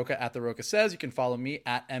Mr. Rocha at The Rocha Says. You can follow me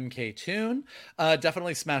at MKToon.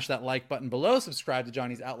 Definitely smash that like button below. Subscribe to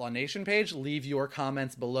Johnny's Outlaw Nation page. Leave your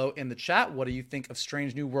comments below in the chat. What do you think of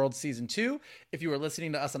Strange New Worlds Season 2? If you are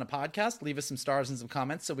listening to us on a podcast, leave us some stars and some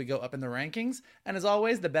comments so we go up in the rankings. And as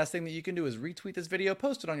always, the best thing that you can do is retweet this video,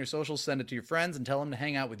 post it on your socials, send it to your friends, and tell them to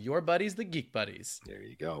hang out with your buddies, the Geek Buddies. There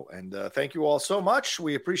you go. And thank you all so much.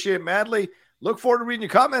 We appreciate it madly. Look forward to reading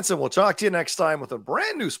your comments, and we'll talk to you next time with a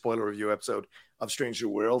brand new spoiler review episode of Strange New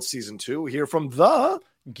Worlds Season 2 here from the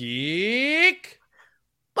Geek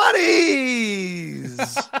Buddies.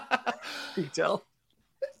 You tell.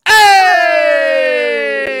 Hey!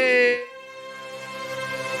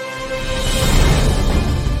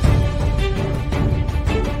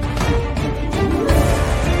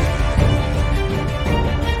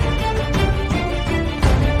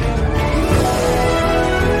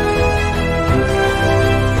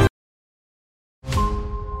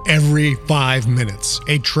 Every 5 minutes,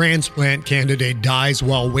 a transplant candidate dies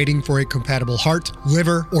while waiting for a compatible heart,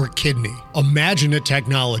 liver, or kidney. Imagine a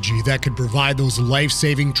technology that could provide those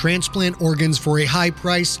life-saving transplant organs for a high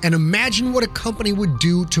price, and imagine what a company would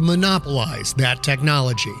do to monopolize that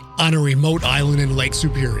technology. On a remote island in Lake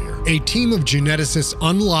Superior, a team of geneticists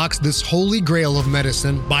unlocks this holy grail of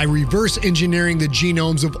medicine by reverse engineering the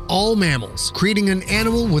genomes of all mammals, creating an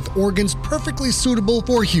animal with organs perfectly suitable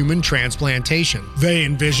for human transplantation. They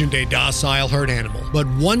envisioned a docile herd animal, but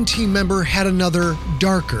one team member had another,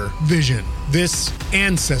 darker vision. This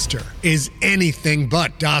ancestor is anything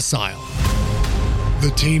but docile.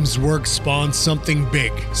 The team's work spawned something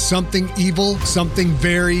big, something evil, something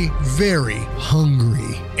very, very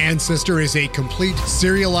hungry. Ancestor is a complete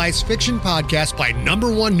serialized fiction podcast by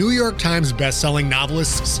 #1 New York Times bestselling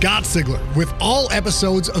novelist Scott Sigler, with all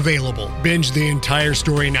episodes available. Binge the entire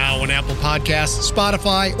story now on Apple Podcasts,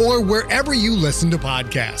 Spotify, or wherever you listen to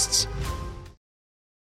podcasts.